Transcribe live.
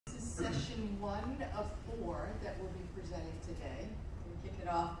session 1 of 4 that we'll be presenting today. We'll kick it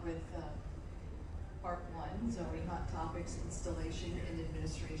off with part 1, Zoe Hot Topics, Installation and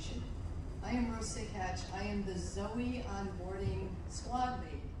Administration. I am Rose Sikhatch. I am the Zoe Onboarding Squad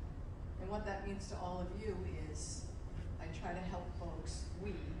Lead. And what that means to all of you is I try to help folks,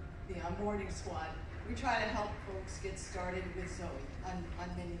 we, the onboarding squad, we try to help folks get started with Zoe on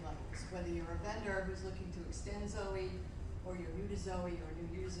many levels. Whether you're a vendor who's looking to extend Zoe, or you're new to Zoe, or a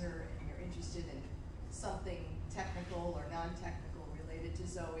new user, and you're interested in something technical or non-technical related to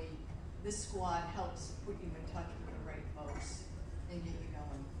Zoe, this squad helps put you in touch with the right folks and get you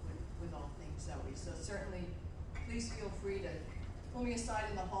going with all things Zoe. So certainly, please feel free to pull me aside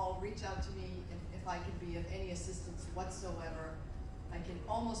in the hall, reach out to me if I can be of any assistance whatsoever. I can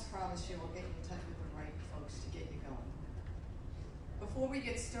almost promise you I'll get you in touch with the right folks to get you going. Before we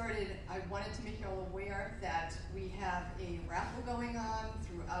get started, I wanted to make you all aware that we have a raffle going on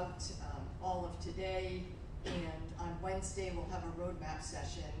throughout all of today, and on Wednesday we'll have a roadmap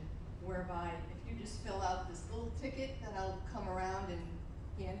session whereby if you just fill out this little ticket that I'll come around and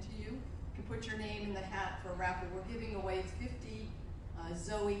hand to you, you can put your name in the hat for a raffle. We're giving away 50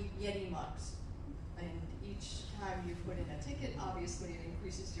 Zoe Yeti mugs. And each time you put in a ticket, obviously it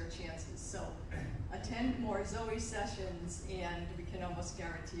increases your chances. So attend more Zoe sessions and we can almost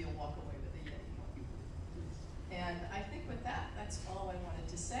guarantee you'll walk away with a Yeti mug. And I think with that, that's all I wanted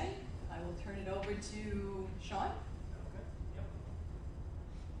to say. I will turn it over to Sean. Okay. Yep.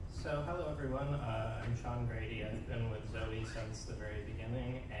 So hello everyone, I'm Sean Grady. I've been with Zoe since the very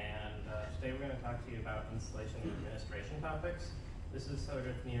beginning, and today we're going to talk to you about installation and administration topics. This is sort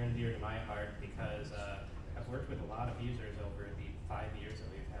of near and dear to my heart because I've worked with a lot of users over the 5 years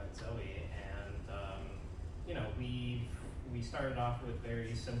that we've had Zoe, and you know, we started off with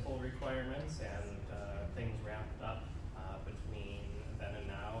very simple requirements, and things ramped up between then and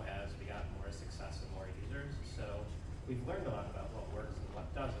now as we got more success and more users. So we've learned a lot about what works and what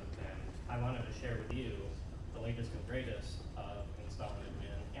doesn't, and I wanted to share with you the latest and greatest of install and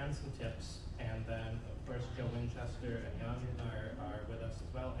admin and some tips. And then, of course, Joe Winchester and Jan are with us as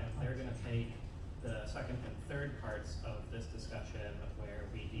well, and they're going to take the second and third parts of this discussion where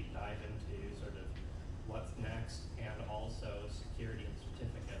we deep dive into sort of what's next and also security and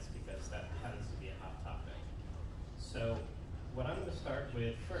certificates, because that tends to be a hot topic. So what I'm going to start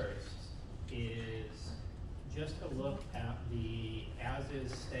with first is just a look at the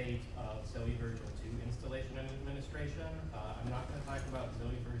as-is state of Zoe version 2 installation and administration. I'm not going to talk about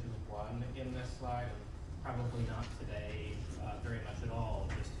Zoe version 1 in this slide, and probably not today very much at all,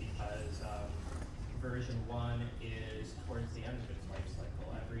 just because version 1 is towards the end of its life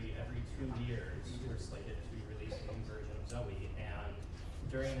cycle. Every 2 years, we're slated to release a new version of Zoe, and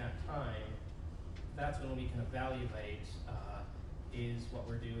during that time, that's when we can evaluate is what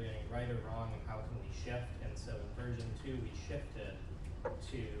we're doing right or wrong, and how can we shift. And so in version 2, we shifted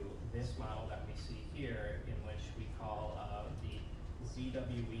to this model that we see here, in which we call the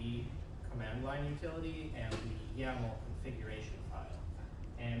ZWE command line utility and the YAML configuration file.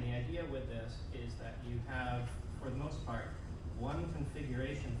 And the idea with this is that you have, for the most part, one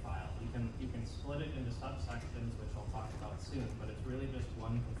configuration file. You can split it into subsections, which I'll talk about soon, but it's really just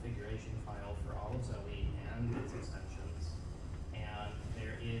one configuration file for all of Zoe and its extensions. And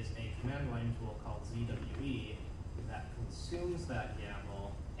there is a command line tool called ZWE that consumes that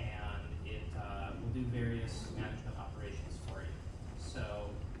YAML, and it will do various management operations for you. So,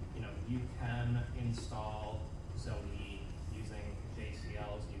 you know, you can install Zoe using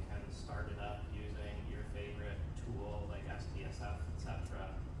JCLs, you can start it up using your favorite tool like SDSF,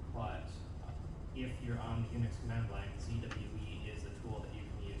 etc. But if you're on the Unix command line, ZWE is the tool that you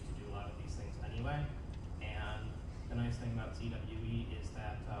can use to do a lot of these things anyway. And the nice thing about ZWE is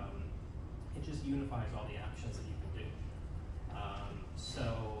that it just unifies all the actions that you can do.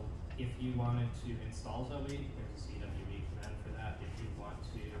 So if you wanted to install Zoe, there's a ZWE command for that. If you want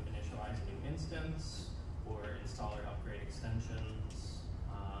to initialize a new instance or install or upgrade extensions,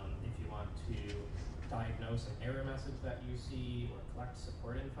 if you want to diagnose an error message that you see or collect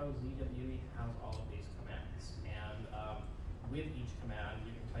support info, ZWE has all of these commands. And with each command,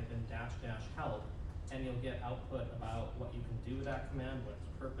 you can type in --help, and you'll get output about what you can do with that command, what its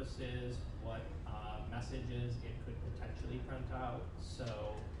purpose is, what messages it could potentially print out.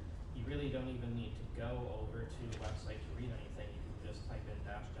 So you really don't even need to go over to the website to read anything. You can just type in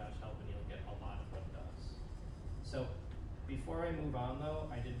 --help and you'll get a lot of what it does. So before I move on though,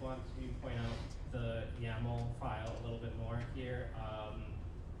 I did want to point out the YAML file a little bit more here.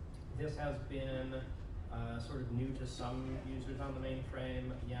 This has been sort of new to some users on the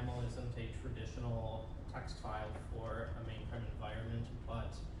mainframe. YAML isn't a traditional text file for a mainframe environment,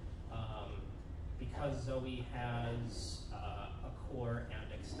 but because Zoe has a core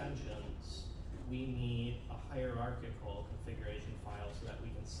and extensions, we need a hierarchical configuration file so that we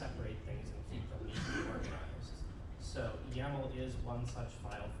can separate things and keep them neatly organized. So YAML is one such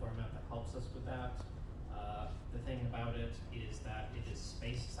file format that helps us with that. The thing about it is that it is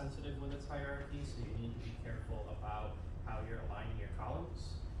space sensitive with its hierarchy, so you need to be careful about how you're aligning your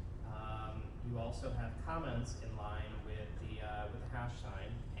columns. You also have comments in line with the hash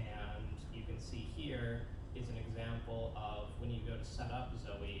sign, and you can see here is an example of when you go to set up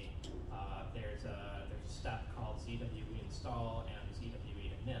Zoe, there's a step called ZWE install and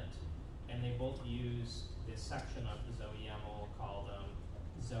ZWE init, and they both use this section of the Zoe YAML called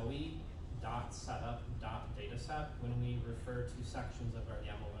Zoe.setup.dataset. When we refer to sections of our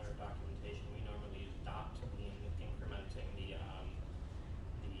YAML in our documentation, we normally use dot to mean incrementing the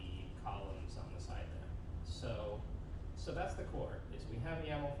columns on the side there. So that's the core, is we have a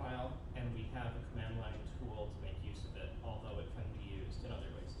YAML file and we have a command line tool to make use of it, although it can be used in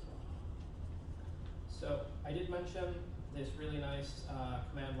other ways as well. So I did mention this really nice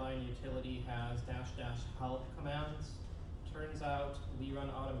command line utility has --help commands. Turns out we run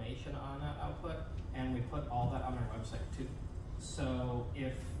automation on that output, and we put all that on our website too. So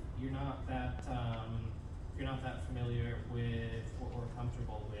if you're not that familiar with or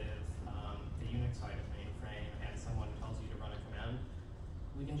comfortable with the Unix side of mainframe, and someone tells you to run a command,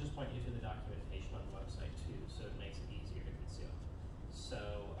 we can just point you to the documentation on the website too, so it makes it easier to consume. So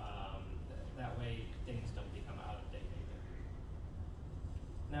that way things don't become out of date either.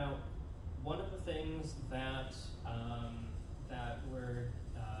 Now, one of the things that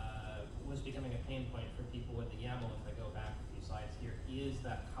was becoming a pain point for people with the YAML, if I go back a few slides here, is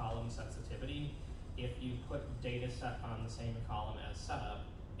that column sensitivity. If you put dataset on the same column as setup,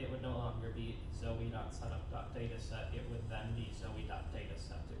 it would no longer be zoe.setup.dataset, it would then be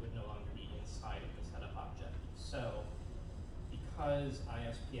zoe.dataset. It would no longer be inside of the setup object. So, because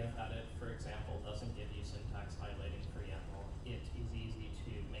ISPF edit, for example, doesn't give you syntax highlighting for YAML, it is easy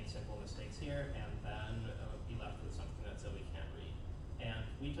to make simple mistakes here and then be left with something that Zoe can't read. And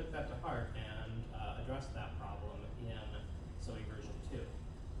we took that to heart and addressed that problem in Zoe version 2.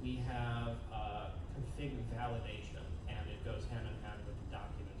 We have config validation, and it goes hand in hand with the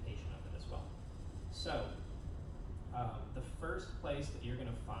documentation of it as well. So the first place that you're going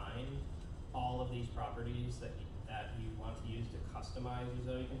to find all of these properties that you want to use to customize your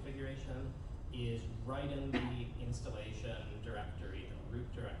Zoe configuration is right in the installation directory, the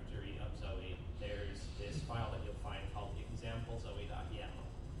root directory of Zoe. There's this file that you'll find called example zoe.yaml,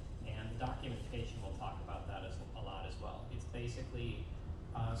 and the documentation will talk about that a lot as well. It's basically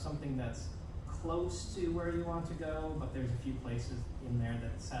something that's close to where you want to go, but there's a few places in there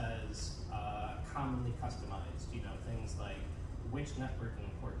that says commonly customized. You know, things like which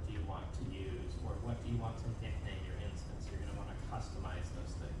networking port do you want to use, or what do you want to nickname your instance. You're going to want to customize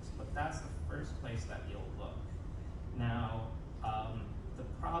those things, but that's the first place that you'll look. Now, the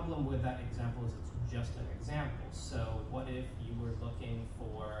problem with that example is it's just an example. So what if you were looking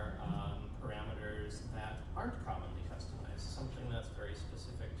for parameters that aren't commonly customized, something that's very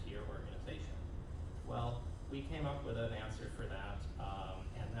specific to your organization? Well, we came up with an answer for that,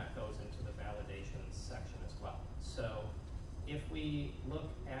 and that goes into the validations section as well. So if we look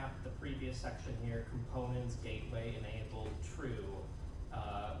at the previous section here, components, gateway, enabled, true,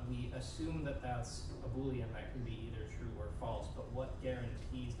 we assume that that's a Boolean that can be either true or false, but what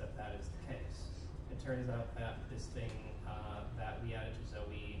guarantees that that is the case? It turns out that this thing that we added to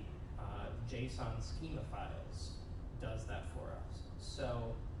Zoe, JSON schema files, does that for us.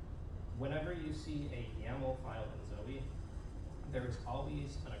 So whenever you see a YAML file in Zoe, there is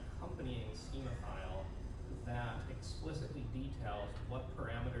always an accompanying schema file that explicitly details what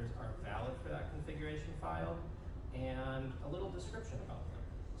parameters are valid for that configuration file and a little description about them.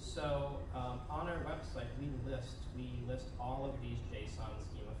 So on our website, we list all of these JSON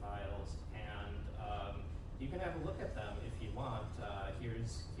schema files, and you can have a look at them if you want.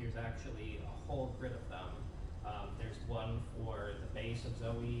 Here's actually a whole grid of them. There's one for the base of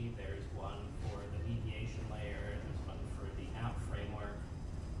Zoe, there's one for the mediation layer, there's one for the app framework,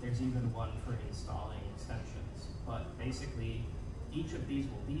 there's even one for installing extensions. But basically, each of these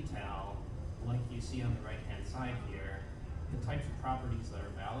will detail, like you see on the right-hand side here, the types of properties that are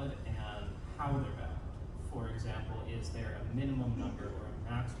valid and how they're valid. For example, is there a minimum number or a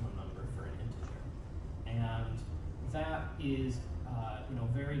maximum number for an integer? And that is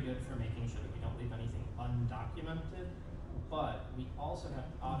very good for making sure that we don't leave anything undocumented, but we also have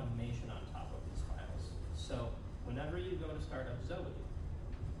automation on top of these files. So whenever you go to start up Zoe,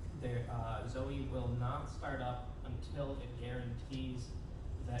 Zoe will not start up until it guarantees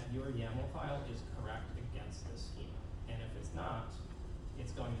that your YAML file is correct against this schema. And if it's not,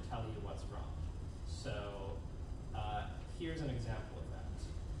 it's going to tell you what's wrong. So here's an example of that.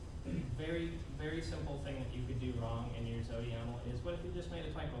 Very, very simple thing that you could do wrong in your Zoe YAML is, what if you just made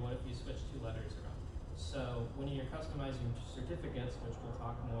a typo? What if you switched 2 letters around? So when you're customizing certificates, which we'll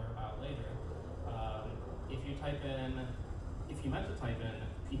talk more about later, if you meant to type in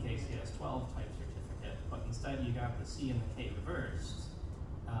PKCS12 type certificate, but instead you got the C and the K reversed,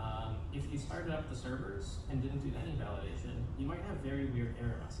 if you started up the servers and didn't do any validation, you might have very weird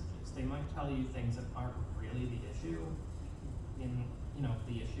error messages. They might tell you things that aren't really the issue.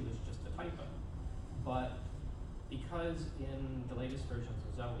 The issue is just a typo. But because in the latest versions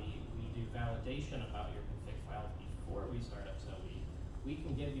of Zoe, we do validation about your config file before we start up Zoe, we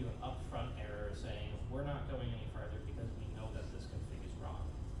can give you an upfront error saying, we're not going any further because we know that this config is wrong.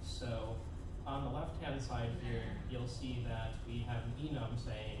 So on the left-hand side here, you'll see that we have an enum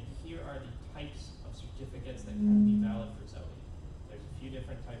saying, here are the types of certificates that can be valid for Zoe. There's a few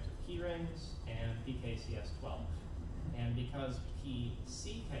different types of key rings and PKCS12. And because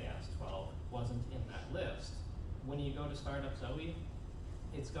PCKS12 wasn't in that list, when you go to start up Zoe,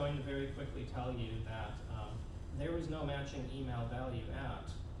 it's going to very quickly tell you that there was no matching email value at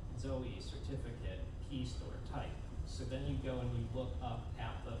Zoe certificate key store type. So then you go and you look up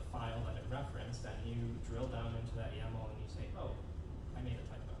at the file that it referenced, and you drill down into that YAML and you say, oh, I made a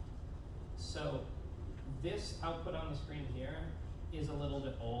typo. So this output on the screen here is a little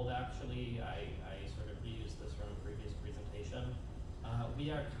bit old, actually. I sort of reused this from a previous presentation.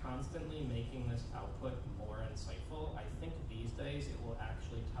 We are constantly making this output more insightful. I think these days it will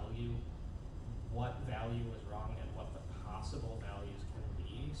actually tell you what value was wrong and what the possible values can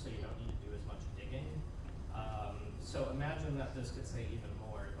be, so you don't need to do as much digging. So imagine that this could say even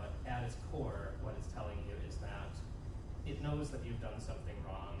more, but at its core, what it's telling you is that it knows that you've done something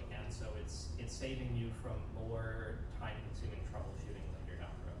wrong, and so it's saving you from more time-consuming troubleshooting later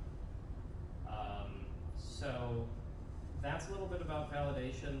down the road. So that's a little bit about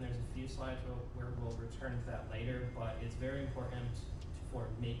validation. There's a few slides where we'll return to that later, but it's very important for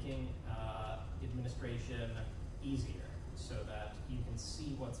making administration easier so that you can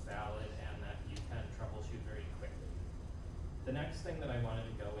see what's valid and that you can troubleshoot very quickly. The next thing that I wanted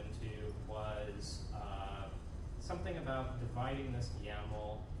to go into was something about dividing this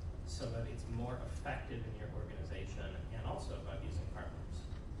YAML so that it's more effective in your organization, and also about using partners.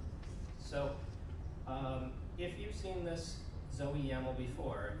 So if you've seen this Zoe YAML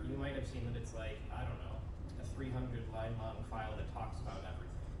before, you might have seen that it's like, I don't know, a 300-line long file that talks about everything.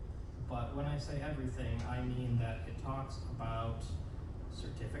 But when I say everything, I mean that it talks about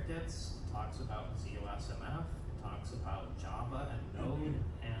certificates, it talks about ZOSMF, it talks about Java and Node,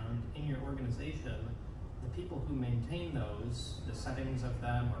 and in your organization, the people who maintain those, the settings of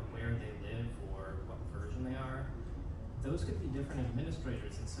them, or where they live, or what version they are, those could be different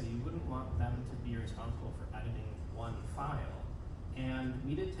administrators, and so you wouldn't want them to be responsible for editing one file. And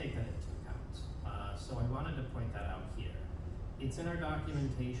we did take that into account, so I wanted to point that out here. It's in our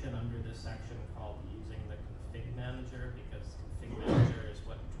documentation under this section called using the config manager, because config manager is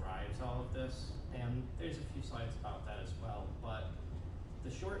what drives all of this, and there's a few slides about that as well. But the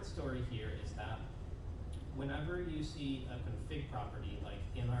short story here is that whenever you see a config property, like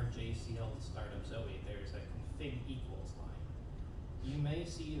in our JCL to start up Zoe, there's a config equals line. You may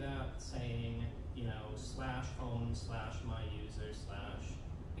see that saying,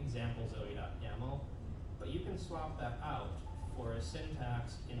 /home/myuser/example-zoe.yaml, but you can swap that out for a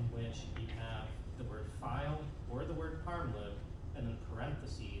syntax in which you have the word file or the word parmlib, and then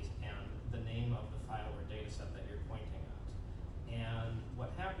parentheses and the name of the file or data set that you're pointing at. And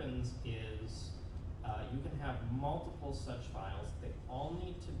what happens is you can have multiple such files. They all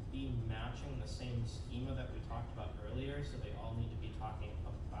need to be matching the same schema that we talked about earlier, so they all need to be talking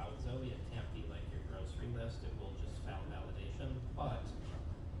about Zoe. It can't be like your grocery list. It will just fail validation. But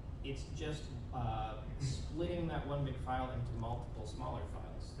it's just splitting that one big file into multiple smaller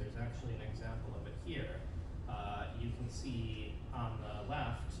files. There's actually an example of it here. You can see on the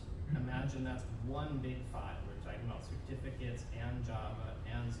left, imagine that's one big file. We're talking about certificates and Java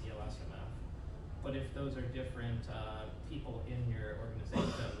and ZOSMF. But if those are different people in your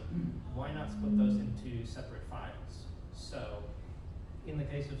organization, why not split those into separate files? So in the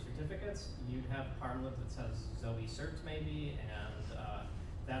case of certificates, you'd have a parmlib that says Zoe cert maybe, and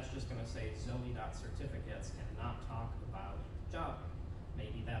that's just going to say Zoe.certificates and not talk about Java.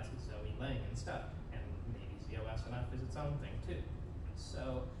 Maybe that's Zoe Lang instead, and maybe ZOSMF is its own thing too.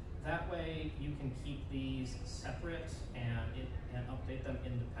 So that way you can keep these separate and update them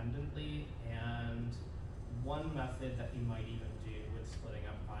independently. And one method that you might even do with splitting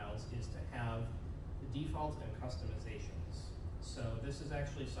up files is to have the defaults and customizations. So this is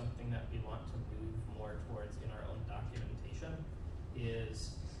actually something that we want to move more towards in our own documentation,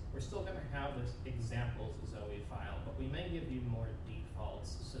 is we're still going to have this examples Zoe file, but we may give you more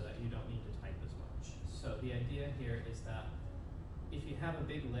defaults so that you don't need to type as much. So the idea here is that if you have a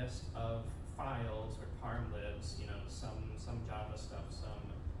big list of files or parmlibs, you know, some Java stuff, some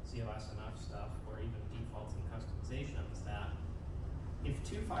COSNF stuff, or even defaults and customizations, that if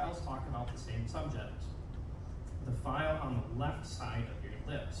two files talk about the same subject, the file on the left side of your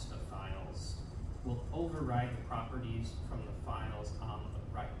list of files will override the properties from the files on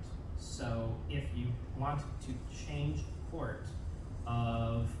the right. So if you want to change port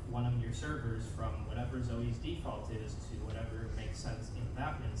of one of your servers from whatever Zoe's default is to whatever makes sense in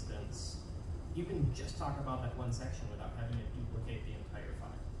that instance, you can just talk about that one section without having to duplicate the entire file.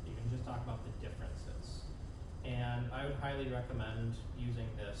 You can just talk about the differences. And I would highly recommend using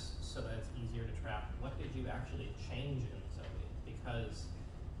this so that it's easier to track what did you actually change in Zoe, because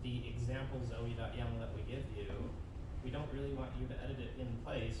the example zoe.yaml that we give you, we don't really want you to edit it in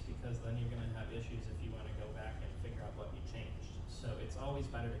place, because then you're going to have issues if you want to go back and figure out what you changed. So it's always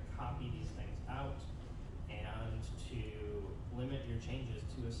better to copy these things out and to limit your changes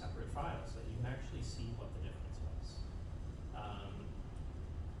to a separate file so that you can actually see what the difference was.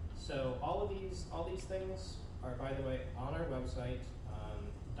 So all these things are, by the way, on our website,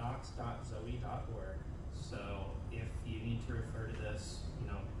 docs.zoe.org. So if you need to refer to this, you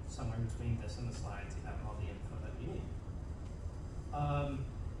know, somewhere between this and the slides, you have all the info that you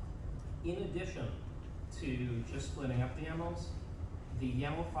need. In addition to just splitting up the YAMLs, the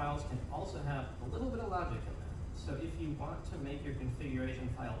YAML files can also have a little bit of logic in there. So if you want to make your configuration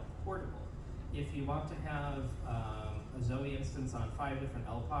file portable, if you want to have a Zoe instance on 5 different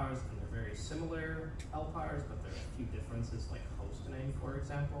LPARs, and they're very similar LPARs, but there are a few differences, like host name, for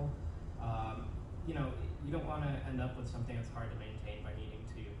example, you know, you don't want to end up with something that's hard to maintain by needing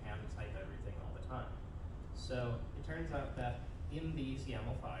to hand type everything all the time. So it turns out that in these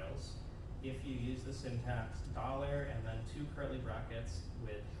YAML files, if you use the syntax $ and then 2 curly brackets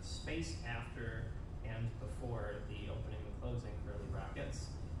with space after and before the opening and closing curly brackets,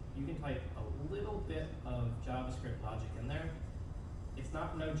 you can type a little bit of JavaScript logic in there. It's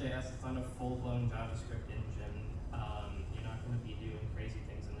not Node.js, it's not a full-blown JavaScript engine. You're not going to be doing crazy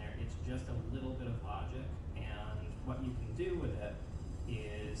things in there. It's just a little bit of logic, and what you can do with it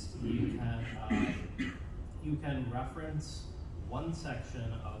is you can reference one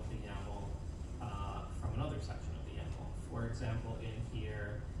section of the YAML from another section of the YAML. For example, in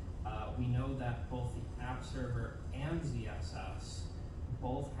here, we know that both the app server and ZSS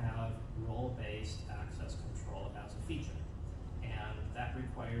both have role-based access control as a feature. And that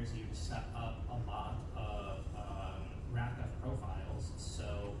requires you to set up a lot of RACF profiles.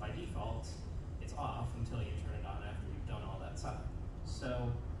 So by default, it's off until you turn it on after you've done all that setup.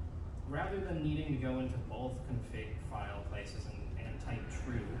 So rather than needing to go into both config file places and type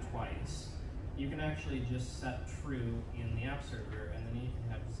true twice, you can actually just set true in the app server, and then you can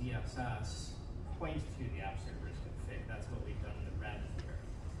have ZSS point to the app server's config. That's what we've done in the red here.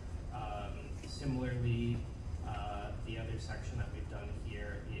 Similarly, the other section that we've done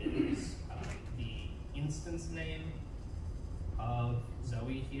here is the instance name of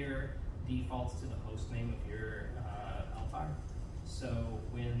Zoe here defaults to the host name of your LPAR. So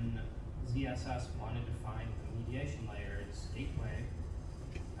when ZSS wanted to find the mediation layer's gateway,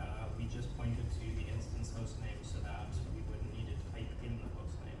 we just pointed to the instance host name so that we wouldn't need to type in the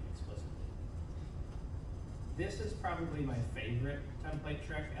host name explicitly. This is probably my favorite template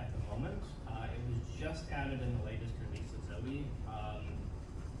trick at the moment. It was just added in the latest release of Zoe.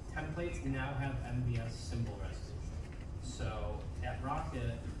 Templates now have MVS symbol resolution. So at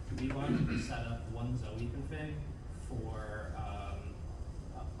Rocket, we wanted to set up one Zoe config for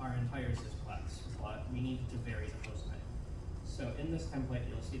our entire sysplex, but we needed to vary the host name. So in this template,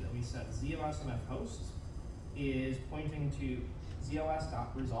 you'll see that we set ZOSMF host is pointing to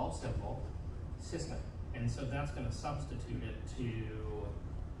ZOS.resolve symbol system. And so that's going to substitute it to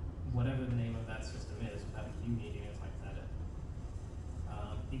whatever the name of that system is without you needing to type that in.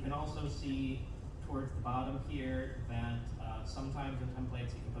 You can also see towards the bottom here that sometimes in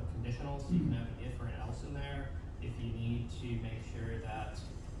templates you can put conditionals, so you can have an if or an else in there if you need to make sure that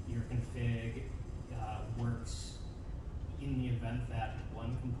your config works in the event that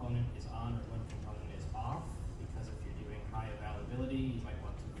one component is on or one component is off, because if you're doing high availability, you might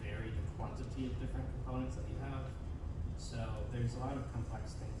want to vary the quantity of different components that you have. So there's a lot of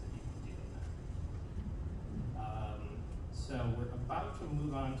complex things that you can do in there. So we're about to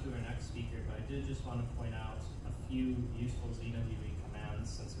move on to our next speaker, but I did just want to point out a few useful ZWE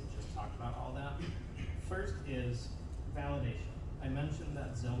sense since we just talked about all that. First is validation. I mentioned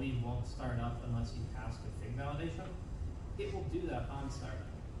that Zoe won't start up unless you pass config validation. It will do that on startup.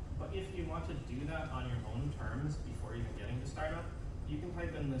 But if you want to do that on your own terms before even getting to startup, you can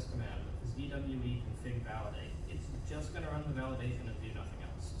type in this command, ZWE config validate. It's just going to run the validation and do nothing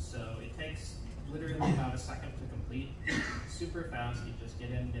else. So it takes literally about a second to complete. Super fast. You just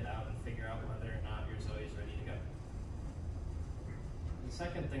get in, get out, and figure out whether or not your Zoe is ready to go. The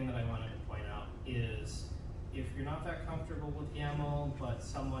second thing that I wanted to point out is if you're not that comfortable with YAML, but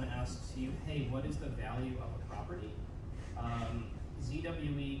someone asks you, hey, what is the value of a property?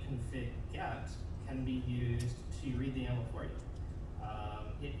 ZWE config get can be used to read the YAML for you.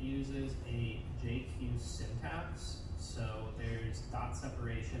 It uses a JQ syntax, so there's dot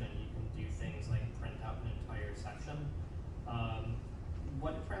separation and you can do things like print out an entire section.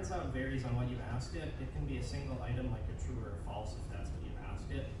 What it prints out varies on what you ask it. It can be a single item like a true or a false if that's what you ask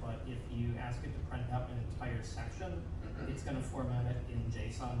it, but if you ask it to print out an entire section, it's going to format it in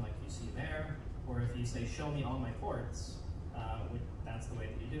JSON like you see there, or if you say show me all my ports, that's the way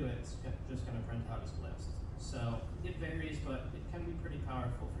that you do it, it's just going to print out as a list. So it varies, but it can be pretty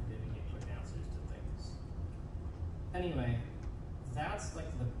powerful for giving you quick answers to things. Anyway, that's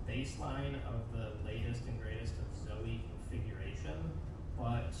like the baseline of the latest and greatest of Zoe configuration,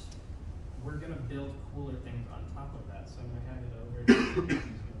 but we're going to build cooler things on top of that. So I'm going to hand it over to who's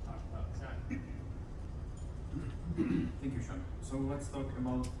going to talk about Zach. Thank you, Sean. So let's talk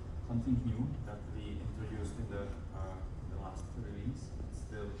about something new that we introduced in the last release. It's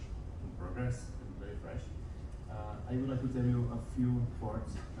still in progress and very fresh. I would like to tell you a few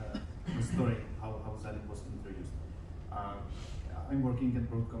words, the story, how Zen was introduced. I'm working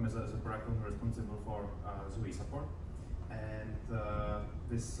at Broadcom as a product owner responsible for Zoe support, and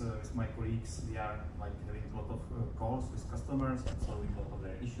with my colleagues, we are like having a lot of calls with customers and solving a lot of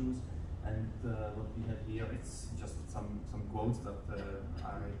their issues. And what we have here, it's just some quotes that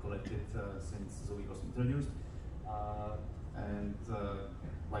I collected since Zoe was introduced.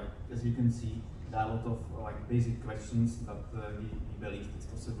 Like as you can see, there are a lot of like basic questions that we believe it's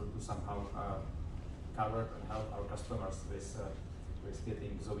possible to somehow cover and help our customers with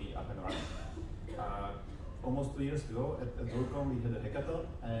getting Zoe up and running. Almost 2 years ago at Broadcom, we had a hackathon,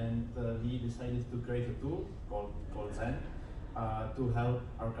 and we decided to create a tool called Zen to help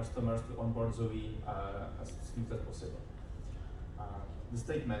our customers to onboard Zoe as smooth as possible. The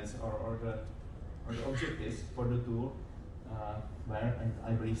statements or the objectives for the tool were, and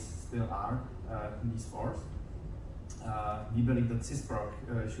I believe still are, these four. We believe that sysproc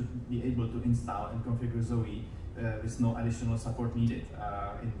should be able to install and configure Zoe with no additional support needed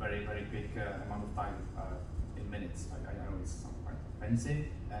in very quick amount of time, in minutes. I know it's quite fancy,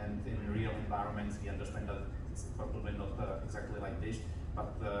 and in real environments we understand that it's probably not exactly like this,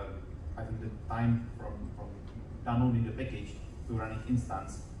 but I think the time from downloading the package to running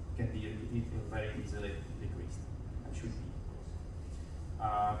instance can be very easily decreased, and should be.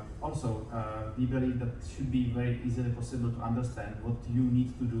 Also, we believe that it should be very easily possible to understand what you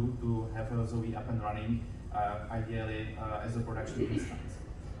need to do to have a Zoe up and running, ideally as a production instance.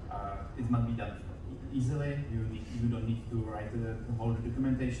 It must be done easily. You don't need to write the whole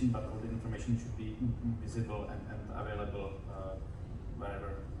documentation, but all the information should be visible and available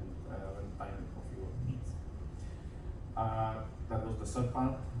wherever and when time of your needs. That was the third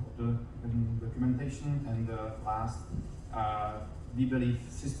part of the documentation, and the last. We believe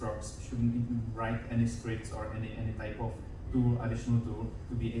sysprocs shouldn't even write any scripts or any type of tool, additional tool,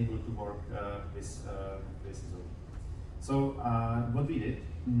 to be able to work with Zoe. So what we did,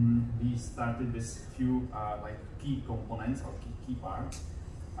 we started with few like key components or key parts,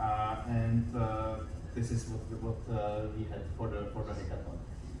 and this is what we had for the hackathon.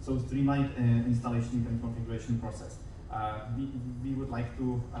 So streamlined installation and configuration process. We would like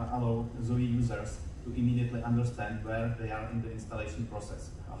to allow Zoe users to immediately understand where they are in the installation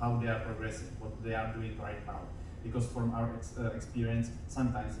process, how they are progressing, what they are doing right now. Because from our experience,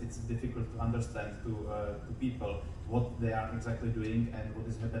 sometimes it's difficult to understand to people what they are exactly doing and what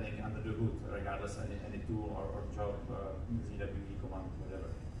is happening under the hood, regardless of any tool or job, ZWE command, whatever.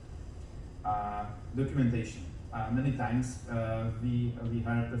 Documentation. Many times we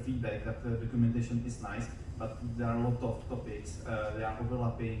heard the feedback that the documentation is nice, but there are a lot of topics, they are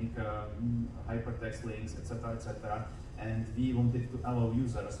overlapping, hypertext links, etc., and we wanted to allow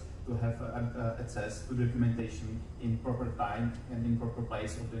users to have access to documentation in proper time and in proper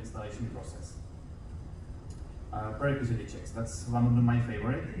place of the installation process. Prerequisite checks, that's one of my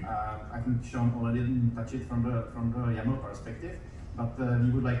favorite. I think Sean already touched it from the YAML perspective, but we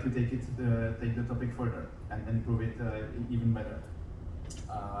would like to take the topic further and improve it even better.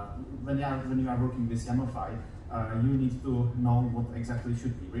 when you are working with YAML file, you need to know what exactly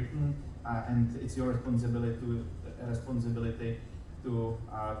should be written, and it's your responsibility to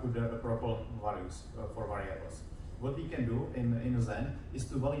put the proper values for variables. What we can do in Zen is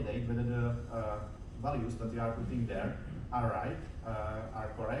to validate whether the values that you are putting there are right, are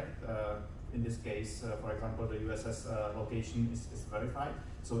correct. In this case, for example, the USS location is verified.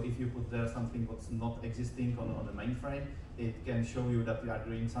 So if you put there something that's not existing on the mainframe, it can show you that you are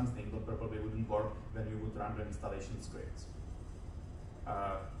doing something that probably wouldn't work when you would run the installation scripts.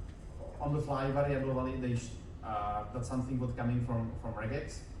 On the fly variable validation, that's something that's coming from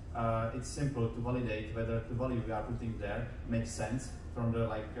regex. It's simple to validate whether the value we are putting there makes sense from the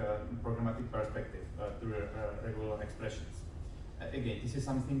programmatic perspective to regular expressions. Again, this is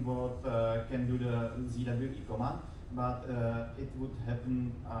something what can do the ZWE command, but it would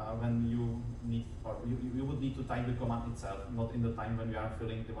happen when you need, or you would need to type the command itself, not in the time when you are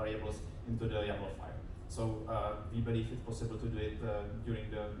filling the variables into the YAML file. So we believe it's possible to do it during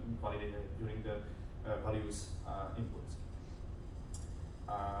the values inputs.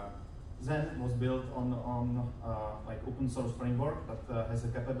 Zen was built on open source framework that has a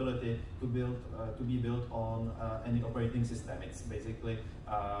capability to be built on any operating system. It's basically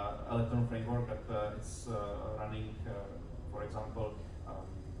Electron framework that it's running, for example,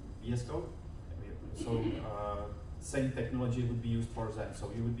 VS Code. So same technology would be used for Zen.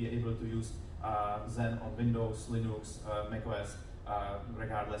 So you would be able to use Zen on Windows, Linux, macOS,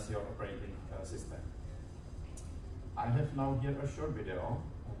 regardless your operating system. I have now here a short video.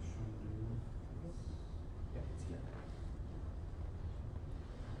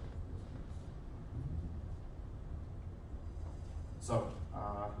 So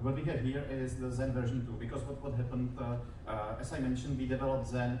what we have here is the Zen version 2, because what happened, as I mentioned, we developed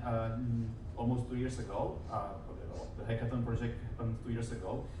Zen almost 2 years ago. The hackathon project happened 2 years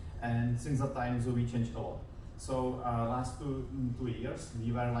ago, and since that time Zoe changed a lot. So last two years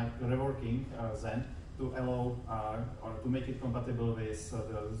we were reworking Zen to allow or to make it compatible with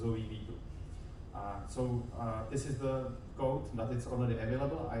the Zoe V2. So this is the code that is already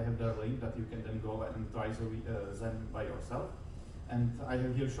available. I have the link that you can then go and try Zoe Zen by yourself. And I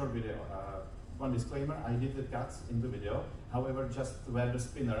have here a short video. One disclaimer, I did the cuts in the video. However, just where the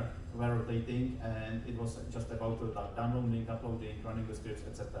spinner were rotating, and it was just about downloading, uploading, running the scripts,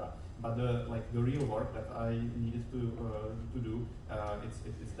 etc. But the real work that I needed to do,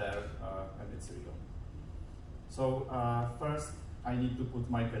 it's there and it's real. So first, I need to put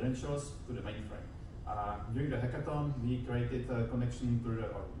my credentials to the mainframe. During the hackathon, we created a connection to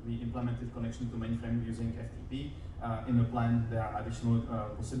or we implemented connection to mainframe using FTP. In the plan, there are additional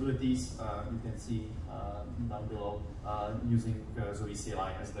possibilities. You can see down below using Zoe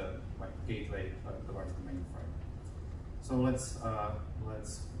CLI as the gateway towards the mainframe. So let's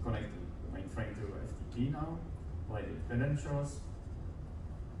connect the mainframe to FTP now. Apply the credentials.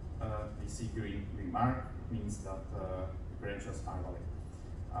 We see green mark. It means that the credentials are valid.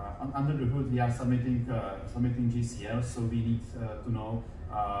 Under the hood, we are submitting GCL, so we need to know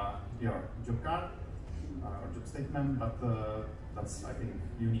your job card or job statement, but that's, I think,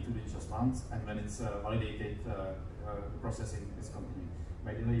 you need to do it just once, and when it's validated, processing is continuing.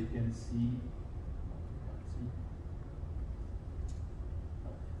 By the way, you can see,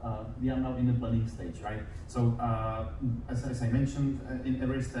 we are now in the planning stage, right? So, as I mentioned, in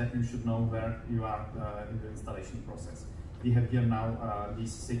every step you should know where you are in the installation process. We have here now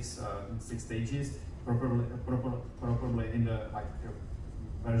these six stages. Probably in the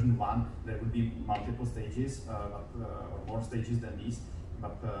version 1 there will be multiple stages or more stages than these,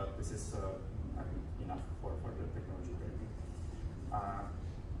 but this is I think enough for the technology.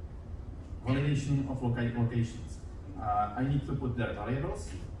 Validation of locations. I need to put their variables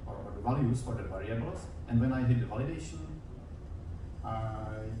or the values for the variables, and when I hit the validation,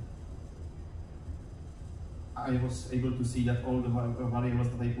 I was able to see that all the variables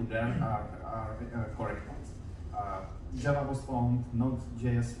that I put there are correct ones. Java was found,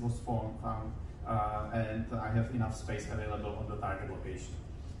 Node.js was found, and I have enough space available on the target location.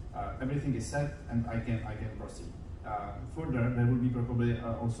 Everything is set, and I can proceed. Further, there will be probably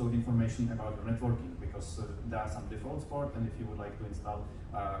also information about the networking, because there are some defaults for it, and if you would like to install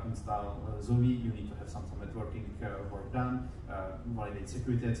Zoe, you need to have some networking work done, validate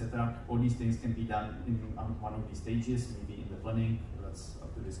security, etc. All these things can be done in one of these stages, maybe in the planning. That's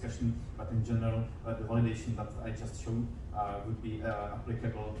up to discussion. But in general, the validation that I just showed would be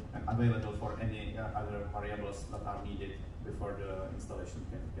applicable and available for any other variables that are needed before the installation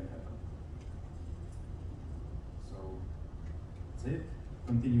can happen. So that's it.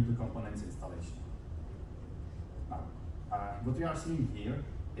 Continue to components installation. Now, What we are seeing here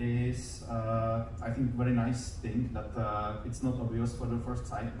is, I think, very nice thing that it's not obvious for the first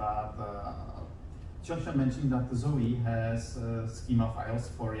sight, but Sean mentioned that Zoe has schema files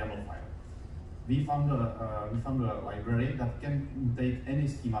for YAML file. We found a library that can take any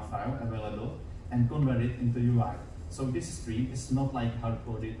schema file available and convert it into UI. So this stream is not like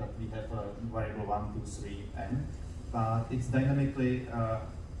hard-coded that we have a variable 1, 2, 3, n, but it's dynamically,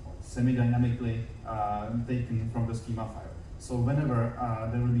 semi-dynamically taken from the schema file. So whenever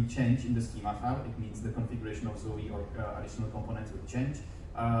there will be change in the schema file, it means the configuration of Zoe or additional components will change,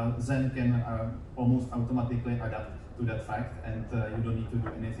 Zen can almost automatically adapt to that fact, and you don't need to do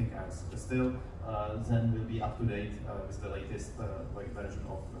anything else. Still, Zen will be up to date with the latest version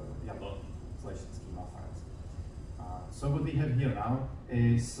of YAML/schema files. So what we have here now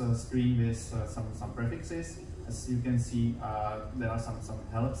is a screen with some prefixes. As you can see, there are some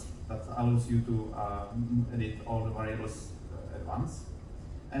helps that allows you to edit all the variables at once.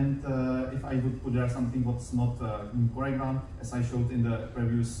 And if I would put there something what's not correct one, as I showed in the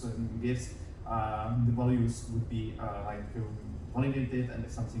previous GIFs, the values would be validated, and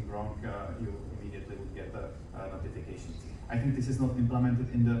if something wrong, you immediately would get a notification. I think this is not implemented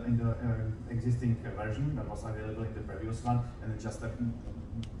in the existing version that was available in the previous one, and it's just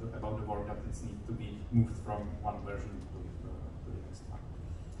about the work that it needs to be moved from one version to the next one.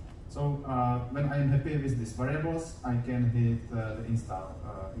 So when I am happy with these variables, I can hit the install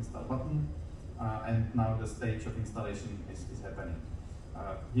button, and now the stage of installation is happening.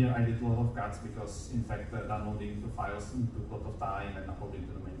 Here I did a lot of cuts because, in fact, downloading the files took a lot of time and uploading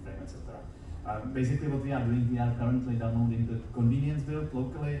to the mainframe, etc. Basically, what we are doing, we are currently downloading the convenience build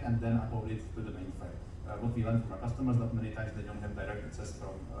locally and then upload it to the mainframe. What we learned from our customers that many times they don't have direct access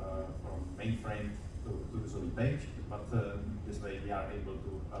from mainframe to the Zoe page, but this way we are able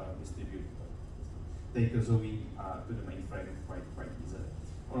to take the Zoe to the mainframe quite easily.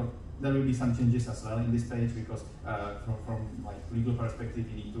 Or there will be some changes as well in this page because from legal perspective,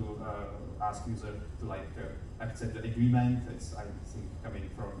 you need to ask user to accept the agreement. It's, I think, coming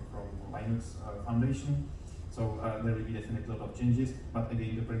from Linux Foundation. So there will be definitely a lot of changes, but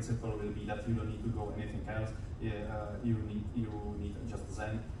again, the principle will be that you don't need to go anything else. You need just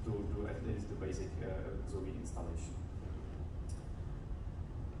Zen to do at least the basic Zoe installation.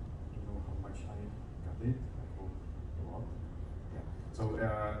 You know how much I got it? I hope a lot. Yeah. So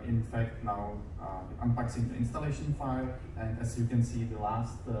in fact, now unboxing the installation file, and as you can see, the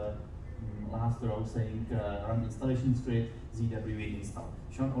last row saying run installation script ZWE install.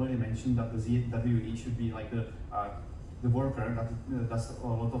 Sean already mentioned that the ZWE should be like the worker that does a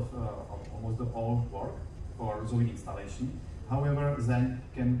lot of almost the all work for Zoe installation. However, Zen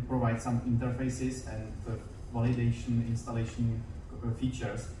can provide some interfaces and validation installation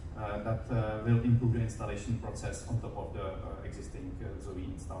features that will improve the installation process on top of the existing Zoe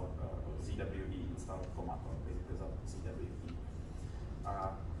install ZWE install command, or basically ZWE.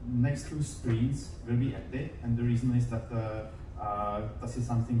 Next two screens will be empty, and the reason is that this is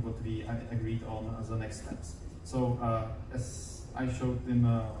something what we agreed on as the next steps. So as I showed in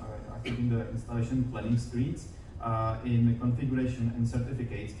I think in the installation planning screens, in the configuration and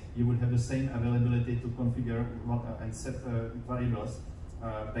certificates, you would have the same availability to configure and set variables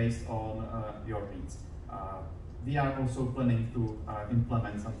based on your needs. We are also planning to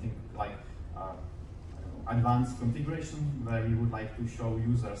implement something like advanced configuration, where we would like to show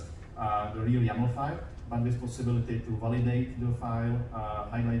users the real YAML file, but with possibility to validate the file,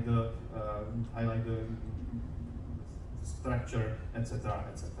 highlight the structure, etc.,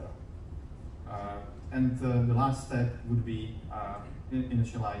 etc. And the last step would be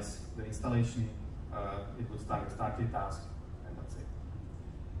initialize the installation. It would start the task, and that's it.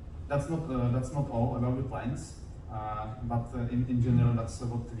 That's not all about the plans, but in general, that's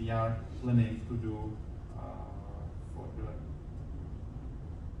what we are planning to do for the.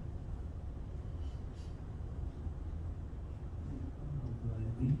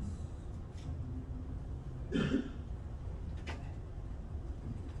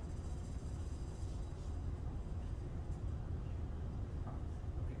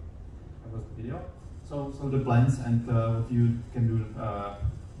 Video. So the plans and what you can do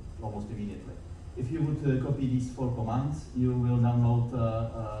almost immediately. If you would copy these 4 commands, you will download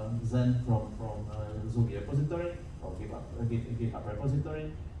Zen from Zoe repository or GitHub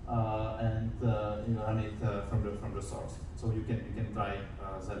repository, and you run it from the source. So you can try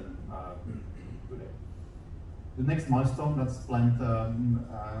Zen today. The next milestone that's planned,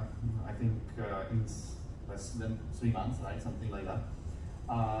 I think, in less than 3 months, right? Something like that.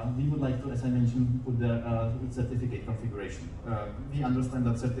 we would like to, as I mentioned, put the certificate configuration. We understand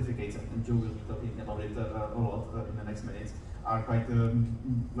that certificates, and Joe will be talking about it a lot in the next minutes, are quite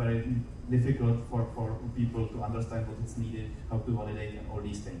very difficult for people to understand what is needed, how to validate, and all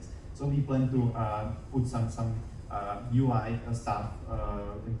these things. So we plan to put some UI stuff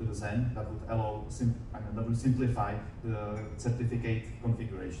into the Zen that would allow, that will simplify the certificate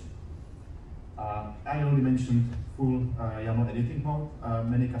configuration. I already mentioned full YAML editing mode.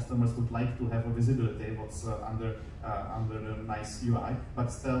 Many customers would like to have a visibility what's under the nice UI, but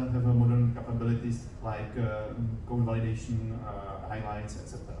still have a modern capabilities like code validation, highlights,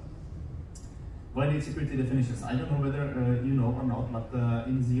 etc. Validate security definitions. I don't know whether you know or not, but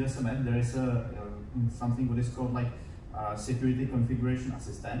in ZOSMF there is something what is called like security configuration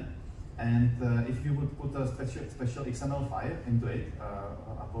assistant. And if you would put a special XML file into it,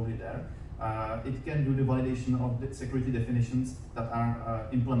 upload it there, it can do the validation of the security definitions that are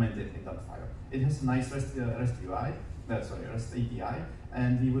implemented in that file. It has a nice REST API,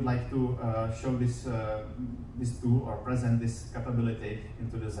 and we would like to show this tool or present this capability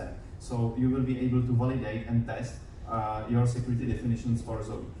into the Zen. So you will be able to validate and test your security definitions for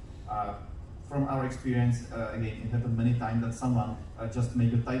Zoe. From our experience, again, it happened many times that someone just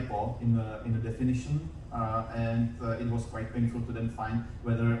made a typo in a definition, and it was quite painful to then find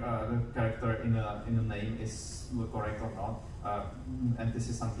whether the character in a name is correct or not. And this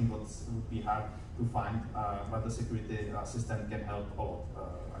is something that would be hard to find, but the security assistant can help a lot.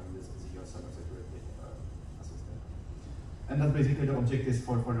 This is your cybersecurity assistant. And that's basically the objectives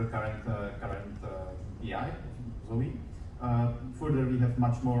for the current EI, Zoe. Further, we have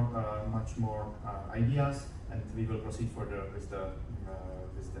much more ideas, and we will proceed further with the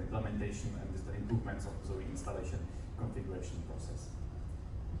implementation and with the improvements of Zoe installation configuration process.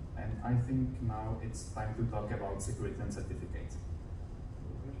 And I think now it's time to talk about security and certificates.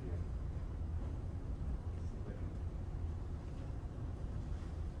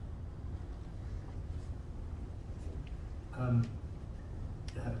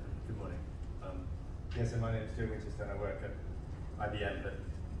 Good morning. So my name is Joe Winchester and I work at IBM, but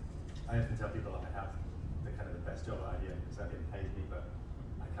I often tell people that I have the best job at IBM because IBM pays me, but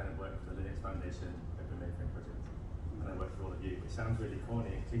I kind of work for the Linux Foundation, Open Mainframe Project, and I work for all of you, which sounds really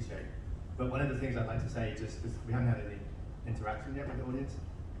corny and cliche. But one of the things I'd like to say, just because we haven't had any interaction yet with the audience,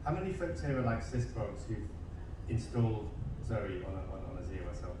 how many folks here are like sysprogs who've installed Zoe on a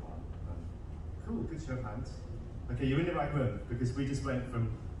ZOSL1? Cool, good show of hands. Okay, you're in the right room because we just went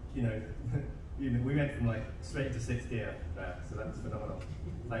from, we went from like straight to 6th gear there, so that's phenomenal.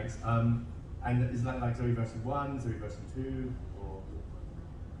 Thanks. And is that like Zoe version 1, Zoe version 2, or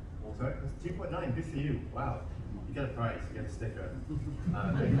sorry? 2.9, good for you. Wow. You get a prize, you get a sticker.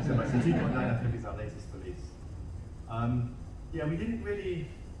 Thank you so much. So 2.9 I think is our latest release. Yeah, we didn't really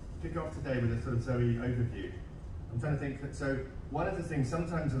kick off today with a sort of Zoe overview. I'm trying to think, so one of the things,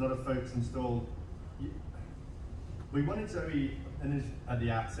 sometimes a lot of folks install, we wanted Zoe at the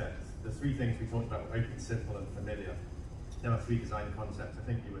outset. The three things we talked about were open, simple, and familiar. There are three design concepts. I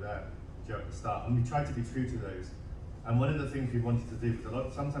think you were there, Joe, at the start, and we tried to be true to those. And one of the things we wanted to do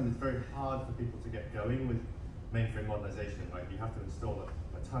was sometimes it's very hard for people to get going with mainframe modernization. Like you have to install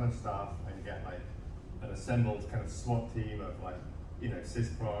a ton of stuff and get like an assembled kind of SWAT team of like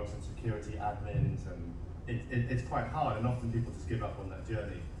sysprogs and security admins, and it's quite hard. And often people just give up on that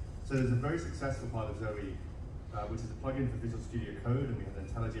journey. So there's a very successful part of Zoe, which is a plugin for Visual Studio Code, and we have an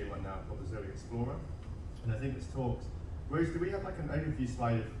IntelliJ one now called the Zoe Explorer. And I think this talks. Rose, do we have like an overview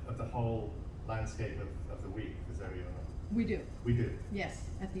slide of the whole landscape of the week for Zoe or not? We do. We do? Yes,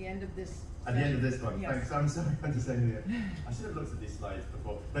 at the end of this At the end of this one, yes. Thanks. I'm sorry, I'm just saying here. I should have looked at these slides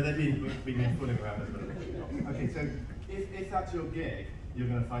before, but we've been fooling around as well. Okay, so if that's your gig, you're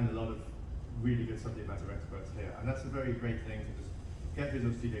going to find a lot of really good subject matter experts here, and that's a very great thing to just get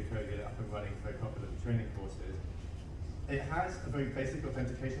Visual Studio Code, get it up and running, it's very popular in training courses. It has a very basic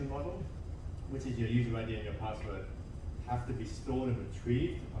authentication model, which is your user ID and your password have to be stored and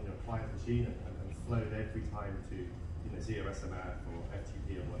retrieved on your client machine and flowed every time to ZOSMF or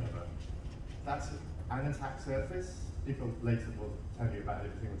FTP or whatever. That's an attack surface. People later will tell you about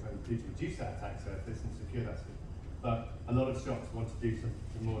everything we're trying to do to reduce that attack surface and secure that. But a lot of shops want to do some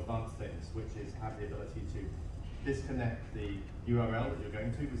more advanced things, which is have the ability to disconnect the URL that you're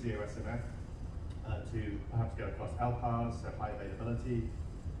going to with ZOSMF to perhaps go across LPARs, so high availability.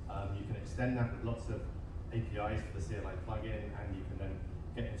 You can extend that with lots of APIs for the CLI plugin, and you can then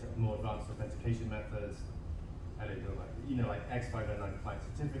get into more advanced authentication methods. And like X509 client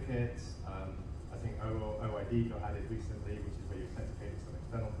certificates. I think OID got added recently, which is where you authenticate with some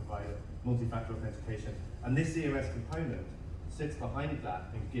external provider, multi-factor authentication. And this ZOS component sits behind that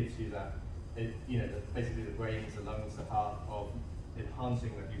and gives you that, basically the brains, the lungs, the heart of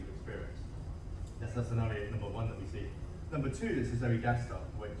enhancing that user experience. That's the scenario number one that we see. Number two, this is Zoe Desktop,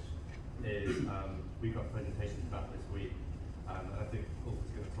 which is, we've got presentations about this week, and I think Ulf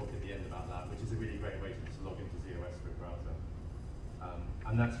is going to talk at the end about that, which is a really great way to just log into z/OS with browser.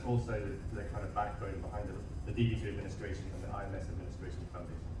 And that's also the kind of backbone behind the DB2 administration and the IMS administration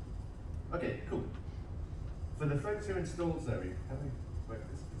foundation. Okay, cool. For the folks who installed Zoe, how do we work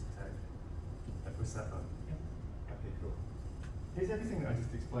this piece of tech? I push that button. Okay, cool. Here's everything that I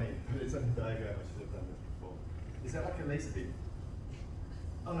just explained, but it's on the diagram. I should have done this before. Is that like a laser beam?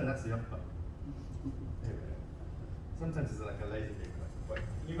 Oh no, that's the up button. Here we go. Sometimes it's like a laser beam. Wait,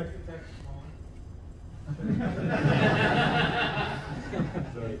 can you make the text smaller?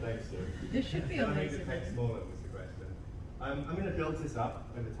 Sorry, thanks, sir. There should be a Can I make laser the text beam. smaller was the question. I'm going to build this up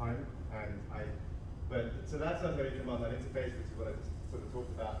over time, and so that's our Zoe command line interface, which is what I just sort of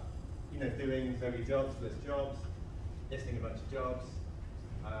talked about. Doing Zoe jobs, list jobs, listing a bunch of jobs.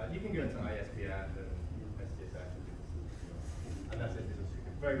 You can go into ISPN and SDSS and that's it.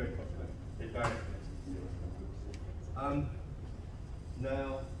 Very, very popular. It varies from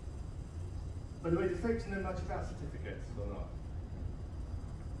now, by the way, do folks know much about certificates or not?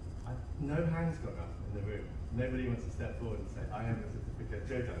 No hands gone up in the room. Nobody wants to step forward and say, I have a certificate.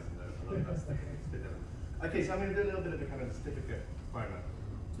 Joe does know a lot about certificates. Okay, so I'm going to do a little bit of a kind of certificate primer.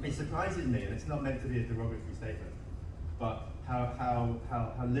 It surprises me, and it's not meant to be a derogatory statement, but how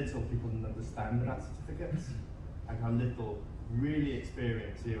little people understand about certificates, and how little really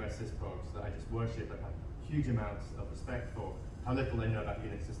experienced z/OS sysprogs that I just worship and have huge amounts of respect for, how little they know about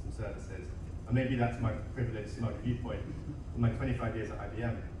Unix system services. And maybe that's my privileged smug viewpoint. In my 25 years at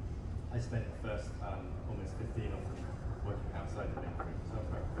IBM, I spent the first almost 15 of them working outside the mainframe, so I'm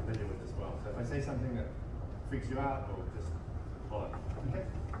quite familiar with this well. So if I say something that freaks you out, or just follow. Okay.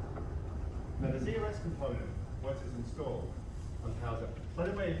 Now the z/OS component, once it's installed on Powser. By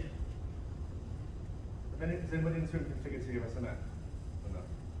the way, does anybody in this room configure z/OS/MF? Or not?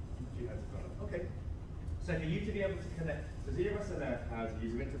 Few hands have gone up. Okay. So for you to be able to connect, so z/OS/MF has a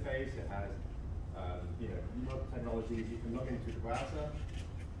user interface. It has, multiple technologies. You can log into the browser.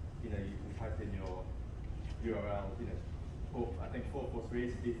 You can type in your URL. I think 443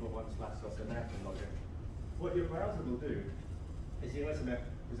 is the default one /MF and log in. What your browser will do is z/OS/MF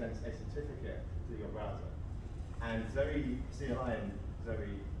presents a certificate to your browser, and Zoe CLI and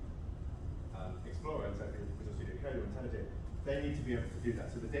Zoe Explorer and Zoe Visual Studio Code or IntelliJ, they need to be able to do that.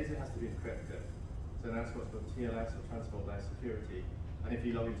 So the data has to be encrypted. So that's what's called TLS or transport layer security. And if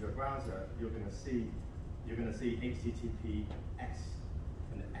you log into a browser, you're going to see HTTPS,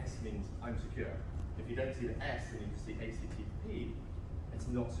 and the S means I'm secure. If you don't see the S and you just see HTTP, it's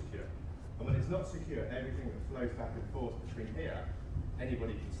not secure. And when it's not secure, everything that flows back and forth between here,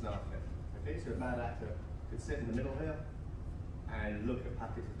 anybody can snarf it. Okay, so a bad actor could sit in the middle here and look at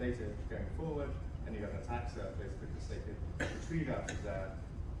packets of data going forward, and you have an attack surface because they could retrieve out of there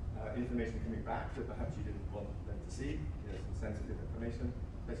information coming back that perhaps you didn't want them to see, some sensitive information,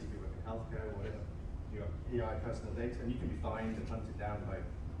 especially if you work in healthcare or whatever. You have PI personal data, and you can be fined and hunted down by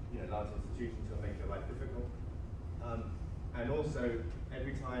large institutions that make your life difficult. And also,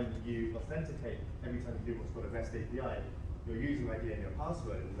 every time you authenticate, every time you do what's called a REST API, your user ID and your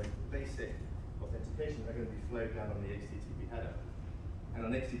password and the basic authentication are going to be flowed down on the HTTP header. And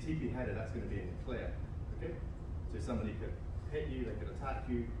on the HTTP header, that's going to be in the clear. Okay? So somebody could hit you, they could attack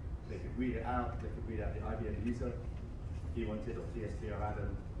you, they could read it out, they could read out the IBM user if you wanted, or TST or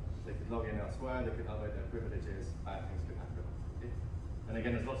Adam. They could log in elsewhere, they could upload their privileges, bad things could happen. Okay? And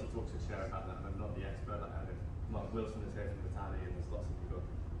again, there's lots of talks to share about that, and I'm not the expert like Adam. Mark Wilson is here from Italy, and there's lots of people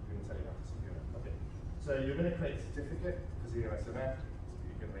who can tell you how to secure it. Okay. So you're going to create a certificate for z/OS/MF, so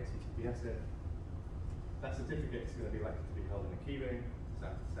you're going to HTTPS it. That certificate is going to be likely to be held in a keyring,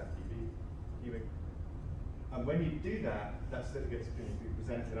 SAFTP keyring. And when you do that, that certificate is going to be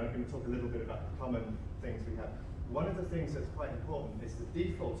presented. I'm going to talk a little bit about the common things we have. One of the things that's quite important is the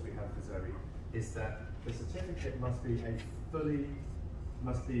defaults we have for Zoe is that the certificate must be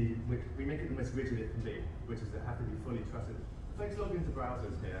we make it the most rigid it can be, which is it have to be fully trusted. Folks log into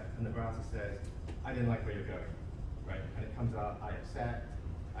browsers here, and the browser says, I didn't like where you're going, right? And it comes out, I accept,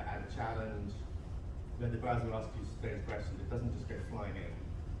 I add a challenge. Then the browser will ask you strange questions. It doesn't just go flying in.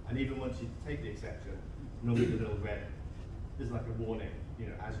 And even once you take the exception, normally the little red is like a warning.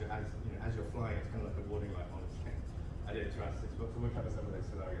 As you're flying, it's kind of like a warning light on. I didn't trust this, but we'll cover some of those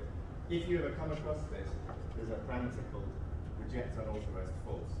scenarios. If you ever come across this, there's a parameter called reject unauthorized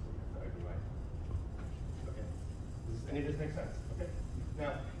false to override. Okay. Does any of this make sense? Okay.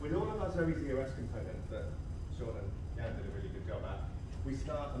 Now, with all of our Zoe z/OS components that Sean and Jan did a really good job at, we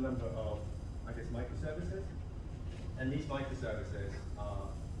start a number of, I guess, microservices. And these microservices are,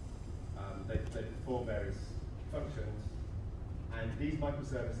 they perform various functions, and these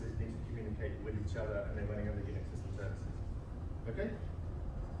microservices need to communicate with each other, and they're running under Unix system services. Okay?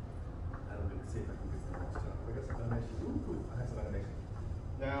 And I'm going to see if I can get some next time. We've got some animations. Ooh, cool. I have some animations.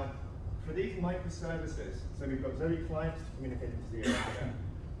 Now, for these microservices, so we've got Zoe clients communicating to ZOS.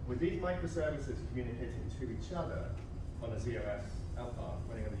 With these microservices communicating to each other on a ZOS LPAR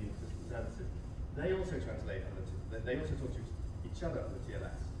running on the Unix system services, they also translate on they also talk to each other on the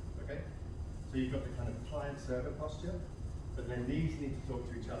TLS. Okay? So you've got the kind of client-server posture, but then these need to talk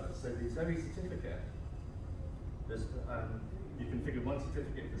to each other. So the Zoe certificate, there's, you configure one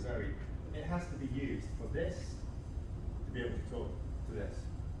certificate for Zoe. It has to be used for this to be able to talk to this,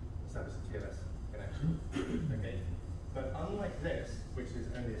 establish a TLS connection. Okay? But unlike this, which is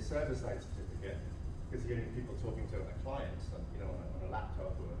only a server-side certificate, because you're only people talking to a client, you know, on a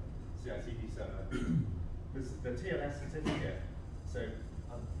laptop or a CI/CD server, the TLS certificate. So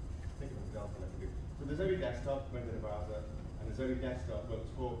I'm thinking of an example I can do. So the Zoe desktop runs in a browser, and the Zoe desktop will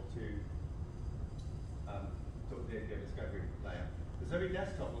talk to the API discovery layer. The Zoe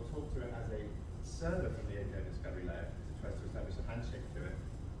desktop will talk to it as a server from the API discovery layer, because it tries to establish a handshake to it.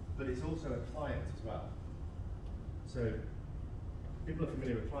 But it's also a client as well. So people are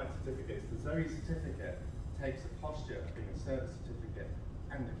familiar with client certificates. The Zoe certificate takes the posture of being a server certificate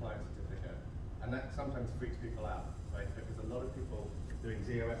and a client certificate. And that sometimes freaks people out, right? Because a lot of people doing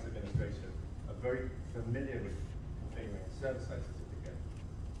ZOS administration are very familiar with configuring a server-side certificate.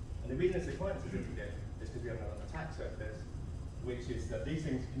 And the reason it's a client certificate is because we have an attack surface, which is that these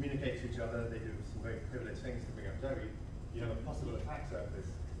things communicate to each other. They do some very privileged things to bring up Zoe. You have a possible attack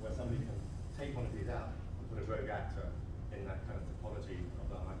surface where somebody can take one of these out and put a rogue actor in that kind of topology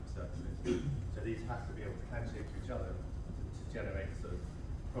of our microservices. So these have to be able to handshake to each other to generate sort of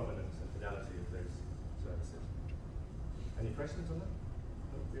provenance and fidelity of those services. Any questions on that?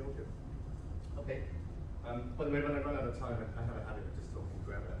 We all good? Okay. By the way, when I run out of time, I have a habit of just talking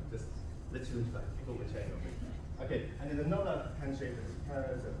forever. Just literally like pull the chain on me. Okay, and there's another handshake that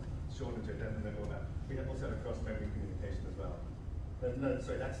occurs, and Sean and Joe Denton and all that. We have also have cross-memory communication as well. No,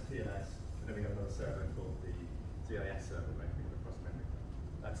 sorry, that's TLS, and then we have another server called the GIS server making the cross-memory.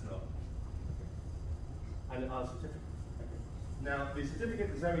 That's not. And our certificate. Okay. Now, the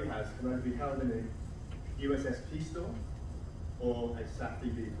certificate that Zoe has can either be held in a USS key store or a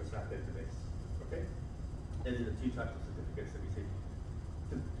SAP-DB for SAP database. Okay? These are the two types of certificates that we see.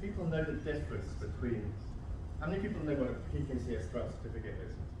 Do people know the difference between? How many people know what a PKCS Trust certificate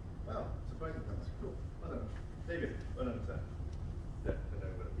is? Wow, surprising. That's cool. Well done. David, well done, sir. Don't know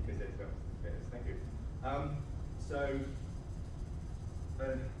what a PKCS Trust certificate is. Thank you.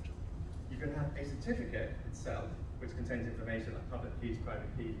 You can have a certificate itself, which contains information like public keys, private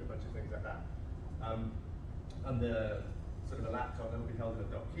keys, a bunch of things like that. On the sort of a laptop, that will be held in a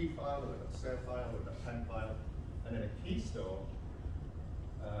 .key file, or a .ser file, or a .pen file, and then a key store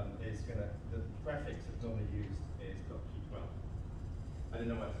is going to, the prefix that's normally used is .key12. I don't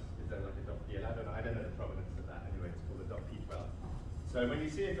know what, is there like a .key11? I don't know the provenance of that anyway, it's called a .key12. So when you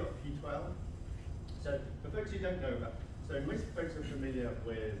see a .key12, so for folks who don't know about, so most folks are familiar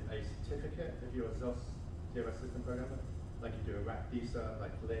with a certificate if you're a ZOS TOS system programmer, like you do a RAC-DSA,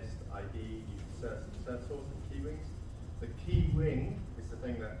 like list, ID, you insert some cert source and key rings. The key ring is the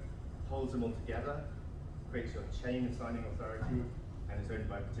thing that holds them all together, creates your chain of signing authority, and it's owned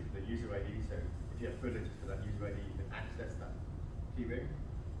by a particular user ID. So if you have privileges for that user ID, you can access that key ring.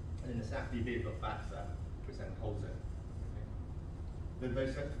 And in the SAP-DB, you've got BATSA, which then holds it. Okay.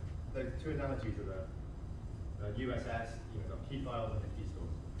 Those two analogies are the USS, you've got key files and the key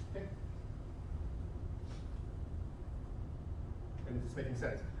stores. Okay. And it's making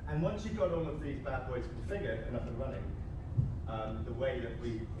sense. And once you've got all of these bad boys configured and up and running, the way that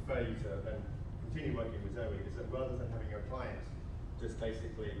we prefer you to then continue working with Zoe is that rather than having your clients just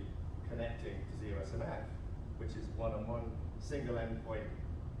basically connecting to ZOSMF, which is one-on-one, single endpoint,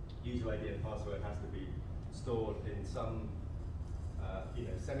 user ID and password has to be stored in some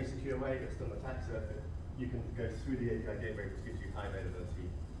semi-secure way, but still an attack surface. You can go through the API gateway, which gives you high availability,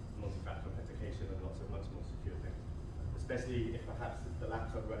 multi-factor authentication, and lots of much more secure things. Especially if perhaps the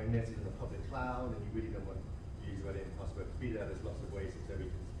laptop running this is in the public cloud, and you really don't want user ID and password to be there. There's lots of ways that we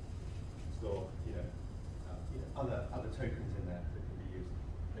can store, other tokens in there that can be used.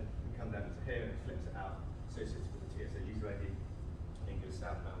 And you come down to here and it flips it out, associates with the TSA user ID, and then goes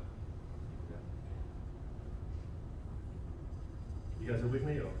southbound. You guys are with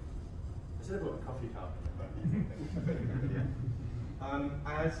me, or? I should have brought a coffee cup.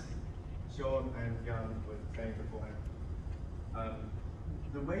 As Sean and Jan were saying beforehand,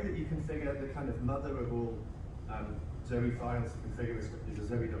 the way that you configure the kind of mother of all Zoe files to configure is a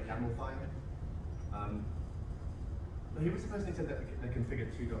zoe.yaml file. Who was the person who said that they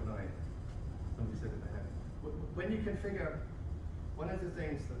configured 2.9? Somebody said that they had. When you configure, one of the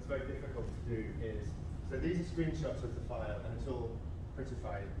things that's very difficult to do is, so these are screenshots of the file and it's all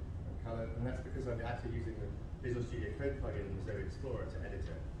prettified and colored, and that's because I'm actually using the Visual Studio Code plugin in the Zoe Explorer to edit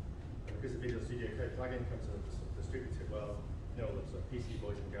it. And because the Visual Studio Code plugin comes with a distributed world, you know, all the sort of PC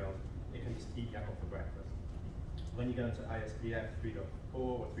boys and girls, it can just eat YAML for breakfast. When you go into ISPF 3.4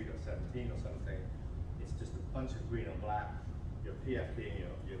 or 3.17 or something, it's just a bunch of green on black. Your PF being your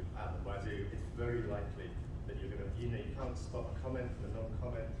out the wazoo, it's very likely that you're going to, you can't spot a comment from a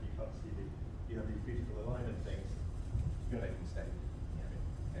non-comment, you can't see you have these beautiful alignment things, you're going to make a mistake.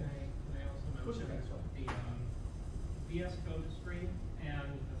 Can I also mention the VS Code screen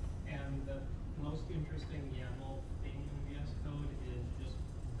and the most interesting YAML thing in VS Code is just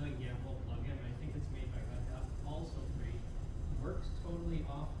the YAML plugin. I think it's made by Red Hat, also free. Works totally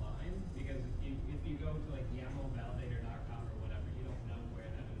offline because if you go to like YAMLvalidator.com or whatever, you don't know where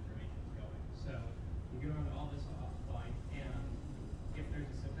that information is going. So you can run all this offline, and if there's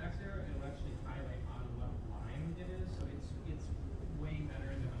a syntax error, it'll actually highlight on what line it is. So it's way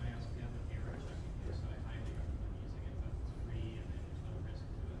better than ISPF and error checking. So I highly recommend using it. But it's free and there's no risk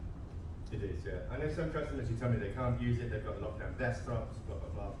to it. It is, yeah. I know some customers who tell me they can't use it, they've got lockdown desktops, blah,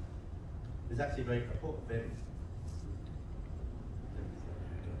 blah, blah. There's actually a port of Vim.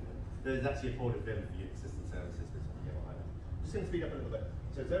 There's actually a port of Vim for Unix System Services, which I'm just going to speed up a little bit.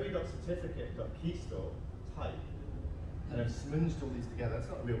 So zoe.certificate.keystore type, and I've smunged all these together. That's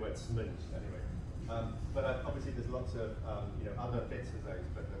not a real word, smunged, anyway. But obviously there's lots of other bits of those,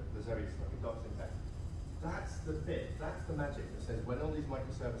 but the Zoe's like a dot syntax. That's the bit, that's the magic that says when all these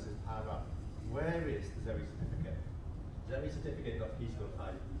microservices power up, where is the Zoe certificate? Zoe certificate.keystore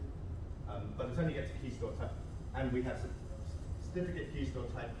type. But it's only get to keystore type. And we have certificate keystore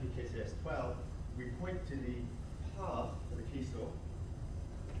type PKCS12. We point to the path of the keystore,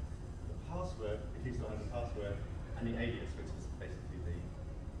 the password, the keystore has a password, and the alias, which is basically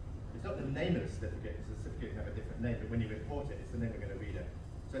it's not the name of the certificate, it's the certificate can have a different name, but when you import it, it's the name we're going to read it.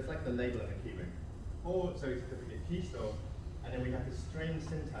 So it's like the label and the keyring. Or so it's certificate keystore, and then we have this strange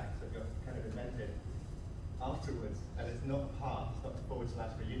syntax that got kind of invented afterwards, and it's not a path, it's not a /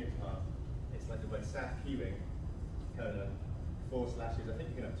 for Unix path. It's like the word stat keyring, colon, 4 slashes, I think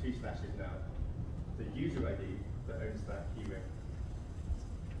you can have 2 slashes now. The user ID that owns that keyring,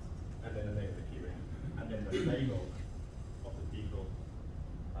 and then the name of the keyring, and then the label of the people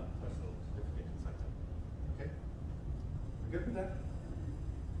personal certificate inside them. Okay? We good with that?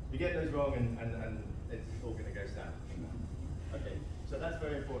 You get those wrong and it's all going to go south. Okay, so that's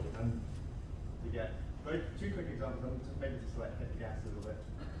very important. And to get 2 quick examples, I'm just maybe just like hit the gas a little bit.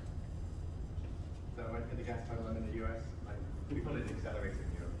 So I might hit the gas tunnel, I'm in the US. We call it accelerating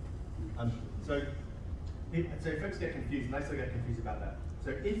in Europe. So folks get confused, and I still get confused about that.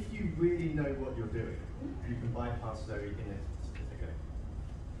 So if you really know what you're doing, you can bypass Zoe in a certificate.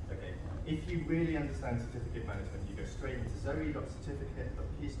 Okay. If you really understand certificate management, you go straight into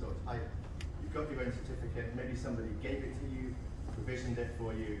zoe.certificate.keystore type. You've got your own certificate, maybe somebody gave it to you, provisioned it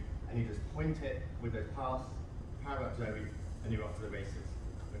for you, and you just point it with those paths, power up Zoe, and you're off to the races.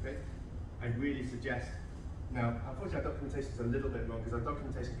 Okay? I really suggest. Now, unfortunately, our documentation is a little bit wrong because our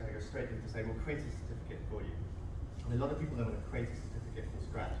documentation kind of goes straight into say, we'll create a certificate for you. And a lot of people don't want to create a certificate from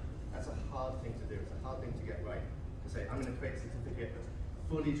scratch. That's a hard thing to do. It's a hard thing to get right. To say, I'm going to create a certificate that's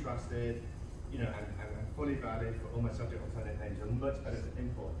fully trusted, and fully valid for all my subject alternate names, are much better to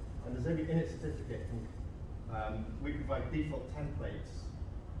import. And the Zoe init certificate, we provide default templates,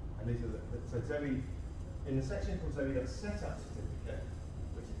 and these are so Zoe, in the section called Zoe.setup certificate,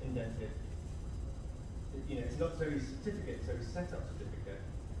 which is indented. It's not Zoe's certificate, it's Zoe's setup certificate.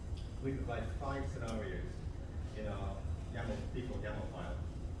 We provide 5 scenarios in our default YAML file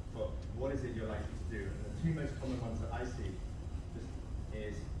for what is it you're likely to do. And the 2 most common ones that I see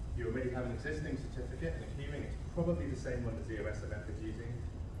is you already have an existing certificate and a keyring. It's probably the same one that ZOSMF is using.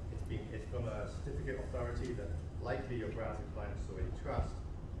 It's from a certificate authority that likely your browser clients already trust.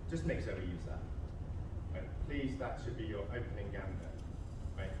 Just make Zoe use that. Right? Please, that should be your opening gambit.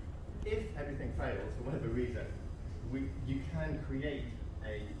 Right? If everything fails, for whatever reason, you can create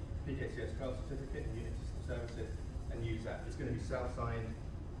a PKCS12 certificate in Unix System Services and use that. It's going to be self-signed,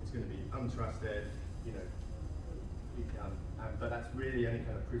 it's going to be untrusted, but that's really any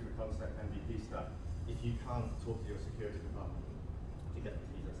kind of proof of concept MVP stuff if you can't talk to your security department to get them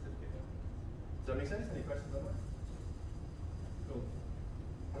to use that certificate. Does that make sense? Any questions on that? Cool.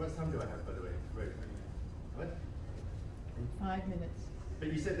 much time do I have, by the way? Ruth? What? 5 minutes.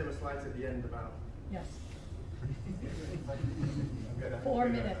 But you said there were slides at the end about. Yes. I'm gonna have to 4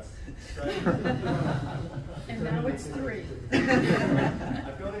 figure that minutes. out. And now it's 3.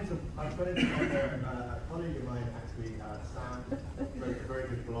 I've gone into a colleague of mine actually, Sam, wrote a very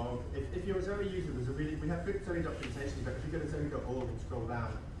good blog. If you're a Zoe user, we have good Zoe documentation, but if you go to zoe.org and scroll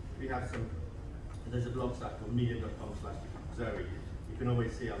down, there's a blog site called medium.com/Zoe. You can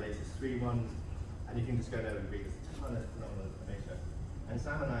always see our latest 3 ones, and you can just go there and read. There's a ton of phenomenal information. And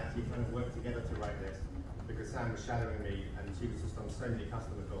Sam and I actually kind of worked together to write this, because Sam was shadowing me, and she was just on so many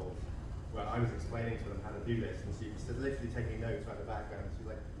customer calls where I was explaining to them how to do this, and she was literally taking notes right in the background. She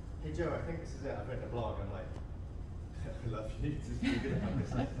was like, "Hey Joe, I think this is it. I've written a blog." I'm like, "I love you. This is pretty good about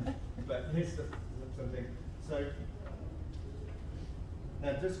this." But here's something. So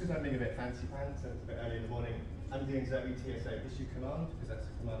now, just because I'm being a bit fancy pants and it's a bit early in the morning, I'm doing Zoe TSO issue command, because that's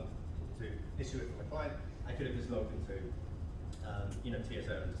a command to issue it from a client. I could have just logged into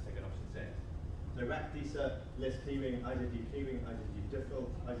TSO and just taken option 6. So rack DSA, list keyring, IZD keyring, IZD default,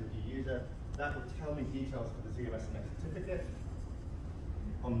 IZD user. That will tell me details for the ZOSMF certificate.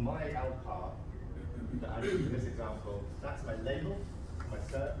 On my LPAR that I used in this example, that's my label, my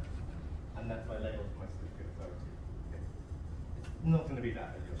cert, and that's my label for my certificate authority. Okay. It's not going to be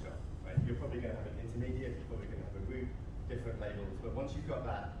that at your shop, right? You're probably going to have an intermediate, you're probably going to have a root, different labels, but once you've got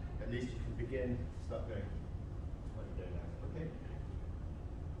that, at least you can begin, start going, what are you doing now, okay?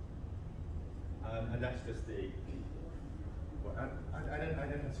 And that's just the, well, I don't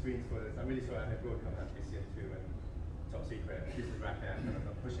have screens for this. I'm really sorry, I have Broadcom, I have BCF2 and Top Secret. This is RackF, and I'm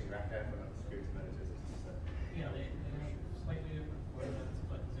not pushing RackF, and I'm security managers. It's just a, yeah, they have slightly different formats,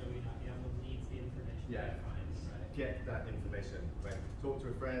 but Zoe.yaml needs the information yeah. to find, right? Get that information. Right? Talk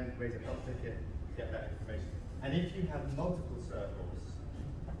to a friend, raise a top ticket, get that information. And if you have multiple circles,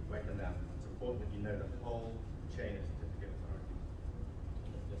 write them down. It's important that you know the whole chain of certificate authority.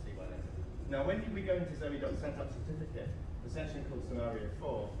 You'll see why that is. Now, when we go into Zoe.setup certificate, the section called scenario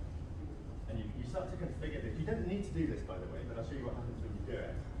 4, and you start to configure this. You don't need to do this, by the way, but I'll show you what happens when you do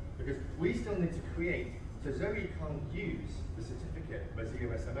it. Because we still need to create, so Zoe can't use the certificate by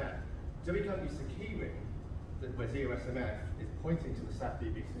ZOSMF. Zoe can't use the keyring where ZOSMF is pointing to the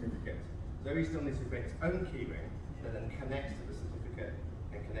SAP-DB certificate. Zoe still needs to create its own keyring that then connects to the certificate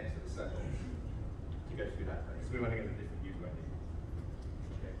and connects to the circles to go through that. So we're running in a different user ID.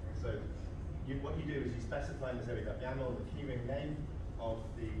 Okay, so what you do is you specify in the Zoe.yaml the keyring name of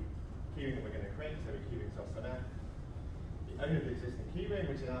the keyring that we're going to create, so keyring ZOSMF, the owner of the existing keyring,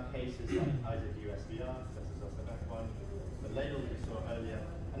 which in our case is like IZUSVR, that's a ZOSMF one, the label that we saw earlier,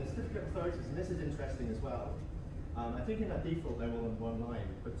 and the certificate authorities, and this is interesting as well. I think in our default they're all on one line,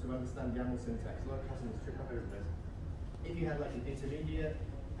 but to understand YAML syntax, a lot of customers trip up over this. If you have like an intermediate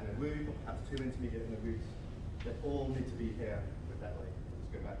and a root, or perhaps 2 intermediate and a root, they all need to be here with that way. Let's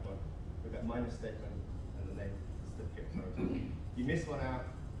go back one. With that minus statement and the name of the certificate authority. You miss one out,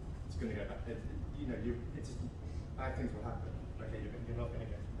 it's going to go back. It's just, bad things will happen. Okay, you're not going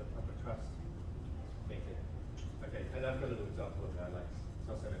to get the proper trust meeting. Okay, and I've got a little example of that, like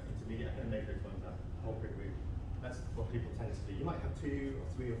ZOSMF intermediate. I'm going to make those ones up, whole quick root. That's what people tend to do. You might have 2 or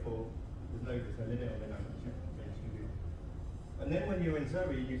 3 or 4. There's no limit on the number of things you can do. And then when you're in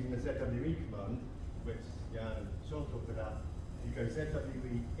Zoe using the ZWE command, which Jan and Sean talked about, you go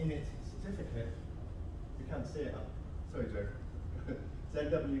ZWE init certificate, you can't see it up. Sorry, Joe.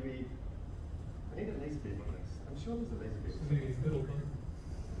 ZWE. I need a laser beam on this. I'm sure there's a laser beam.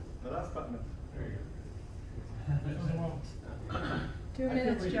 The last button. There you go. 2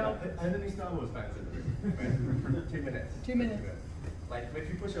 minutes, Joe. And then Star Wars fans in the room. 2 minutes. 2 minutes. Like if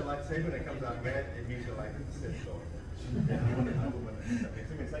you push a lightsaber and it comes out red, it means you're like the Sith Lord. Okay,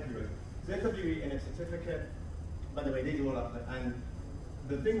 2 minutes. Thank you, Rose. ZWE init certificate. By the way, these are all up there. And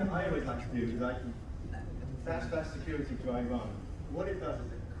the thing that I always like to do is I can -- security dry run. What it does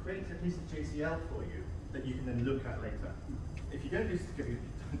is it creates a piece of JCL for you that you can then look at later. If you don't do security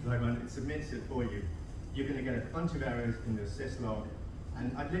dry run, it submits it for you. You're going to get a bunch of errors in your syslog.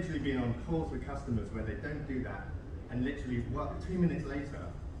 And I've literally been on calls with customers where they don't do that, and literally 2 minutes later,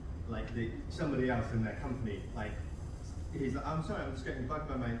 like somebody else in their company, like he's like, "I'm sorry, I'm just getting bugged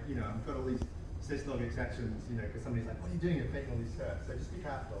by my, I've got all these syslog exceptions, because somebody's like, what are you doing? You're taking all these certs." So just be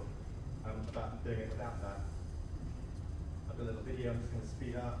careful about doing it without that. I've got a little video. I'm just going to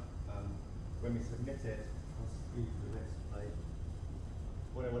speed up. When we submit it, I'll speed to the next slide.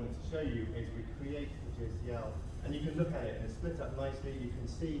 What I wanted to show you is we create the JCL, and you can look at it and it's split up nicely. You can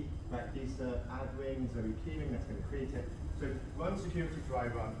see like these add rings, Zoe keyring, that's going to create it. So run security dry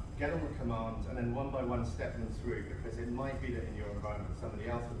run, get all the commands, and then one by one step them through, because it might be that in your environment somebody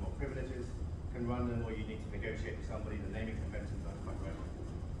else with more privileges can run them, or you need to negotiate with somebody, the naming conventions aren't quite right.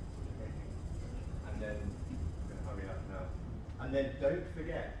 And then, I'm going to hurry up now. And then don't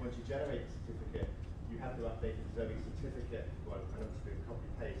forget, once you generate the certificate, you have to update the Zoe certificate. Well, I know to do copy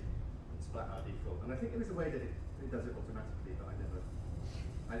paste and splat our default. And I think there is a way that it does it automatically, but I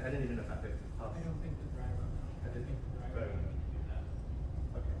didn't even know if that bit was passed. I don't think the driver, I didn't think the driver Right. can do that.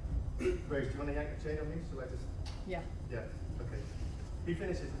 Okay. Rose, do you want to yank the chain on me? Shall I just? Yeah. Yeah. Okay. He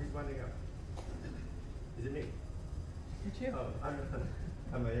finishes and he's winding up. Is it me? It's you. Oh, I'm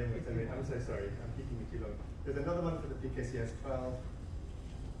I'm so sorry. I'm keeping you too long. There's another one for the PKCS 12.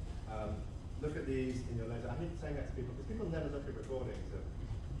 Look at these in your leisure. I hate saying that to people because people never look at recordings of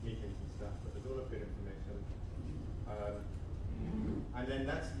meetings and stuff, but there's all of good information. And then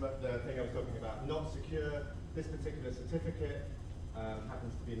that's the thing I was talking about. Not secure. This particular certificate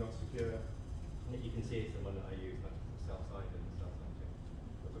happens to be not secure. You can see it's the one that I use, not self-signed and self-signing.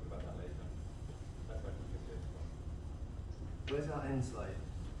 We'll talk about that later. That's my PKCS 12. Where's our end slide?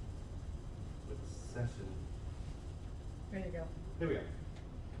 With the session. There you go. Here we go.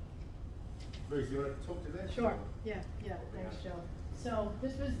 Bruce, you want to talk to this? Sure. Yeah, thanks, Joe. So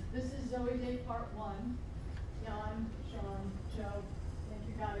this is Zoe Day Part 1. Jan, Sean, Joe, thank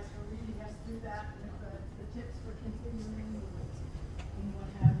you guys for reading us through that with the tips for continuing and what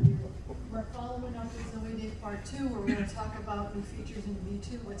have you. We're following up with Zoe Day Part 2, where we're going to talk about new features in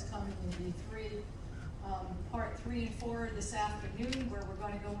V2, what's coming in V3. Part 3 and 4 this afternoon, where we're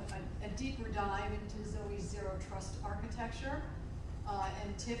going to go a deeper dive into Zoe's Zero Trust architecture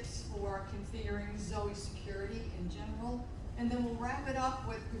and tips for configuring Zoe security in general. And then we'll wrap it up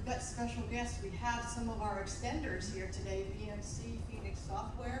with, we've got special guests. We have some of our extenders here today, PMC, Phoenix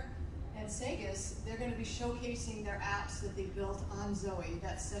Software, and Sagas. They're going to be showcasing their apps that they built on Zoe.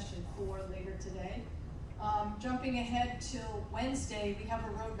 That's session 4 later today. Jumping ahead till Wednesday, we have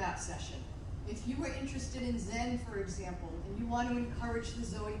a roadmap session. If you were interested in Zen, for example, and you want to encourage the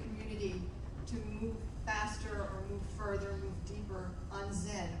Zoe community to move faster or move further, move deeper on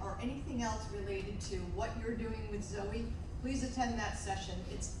Zen, or anything else related to what you're doing with Zoe, please attend that session.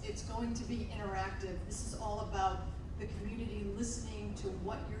 It's going to be interactive. This is all about the community listening to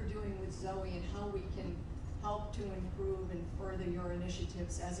what you're doing with Zoe and how we can help to improve and further your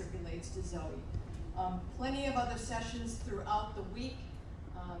initiatives as it relates to Zoe. Plenty of other sessions throughout the week.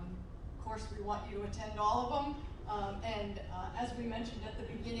 Of course, we want you to attend all of them. As we mentioned at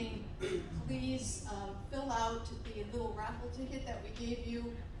the beginning, please fill out the little raffle ticket that we gave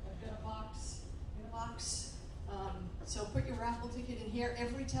you. I've got a box. So put your raffle ticket in here.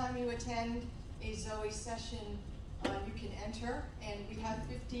 Every time you attend a Zoe session, you can enter, and we have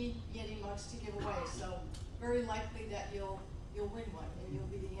 50 Yeti mugs to give away. So very likely that you'll win one, and you'll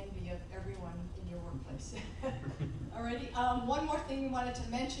be the envy of everyone in your workplace. Alrighty. One more thing we wanted to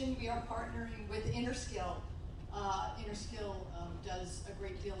mention: we are partnering with Interskill. Interskill does a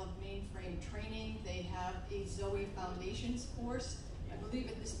great deal of mainframe training. They have a Zoe Foundations course. I believe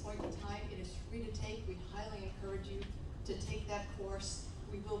at this point in time it is free to take. We highly encourage you to take that course.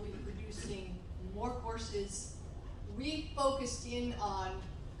 We will be producing more courses. We focused in on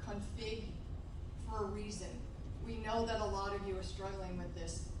config for a reason. We know that a lot of you are struggling with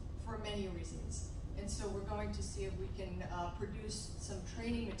this for many reasons. And so we're going to see if we can produce some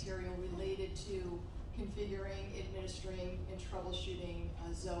training material related to configuring, administering, and troubleshooting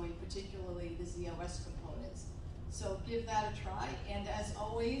Zoe, particularly the ZOS components. So give that a try, and as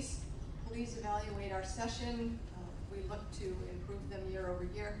always, please evaluate our session. We look to improve them year over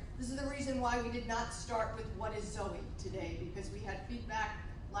year. This is the reason why we did not start with what is Zoe today, because we had feedback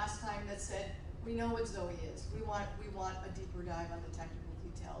last time that said, we know what Zoe is. We want a deeper dive on the technical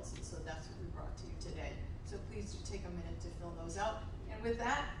details, and so that's what we brought to you today. So please do take a minute to fill those out. And with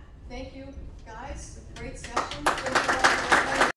that, thank you, guys. Great session.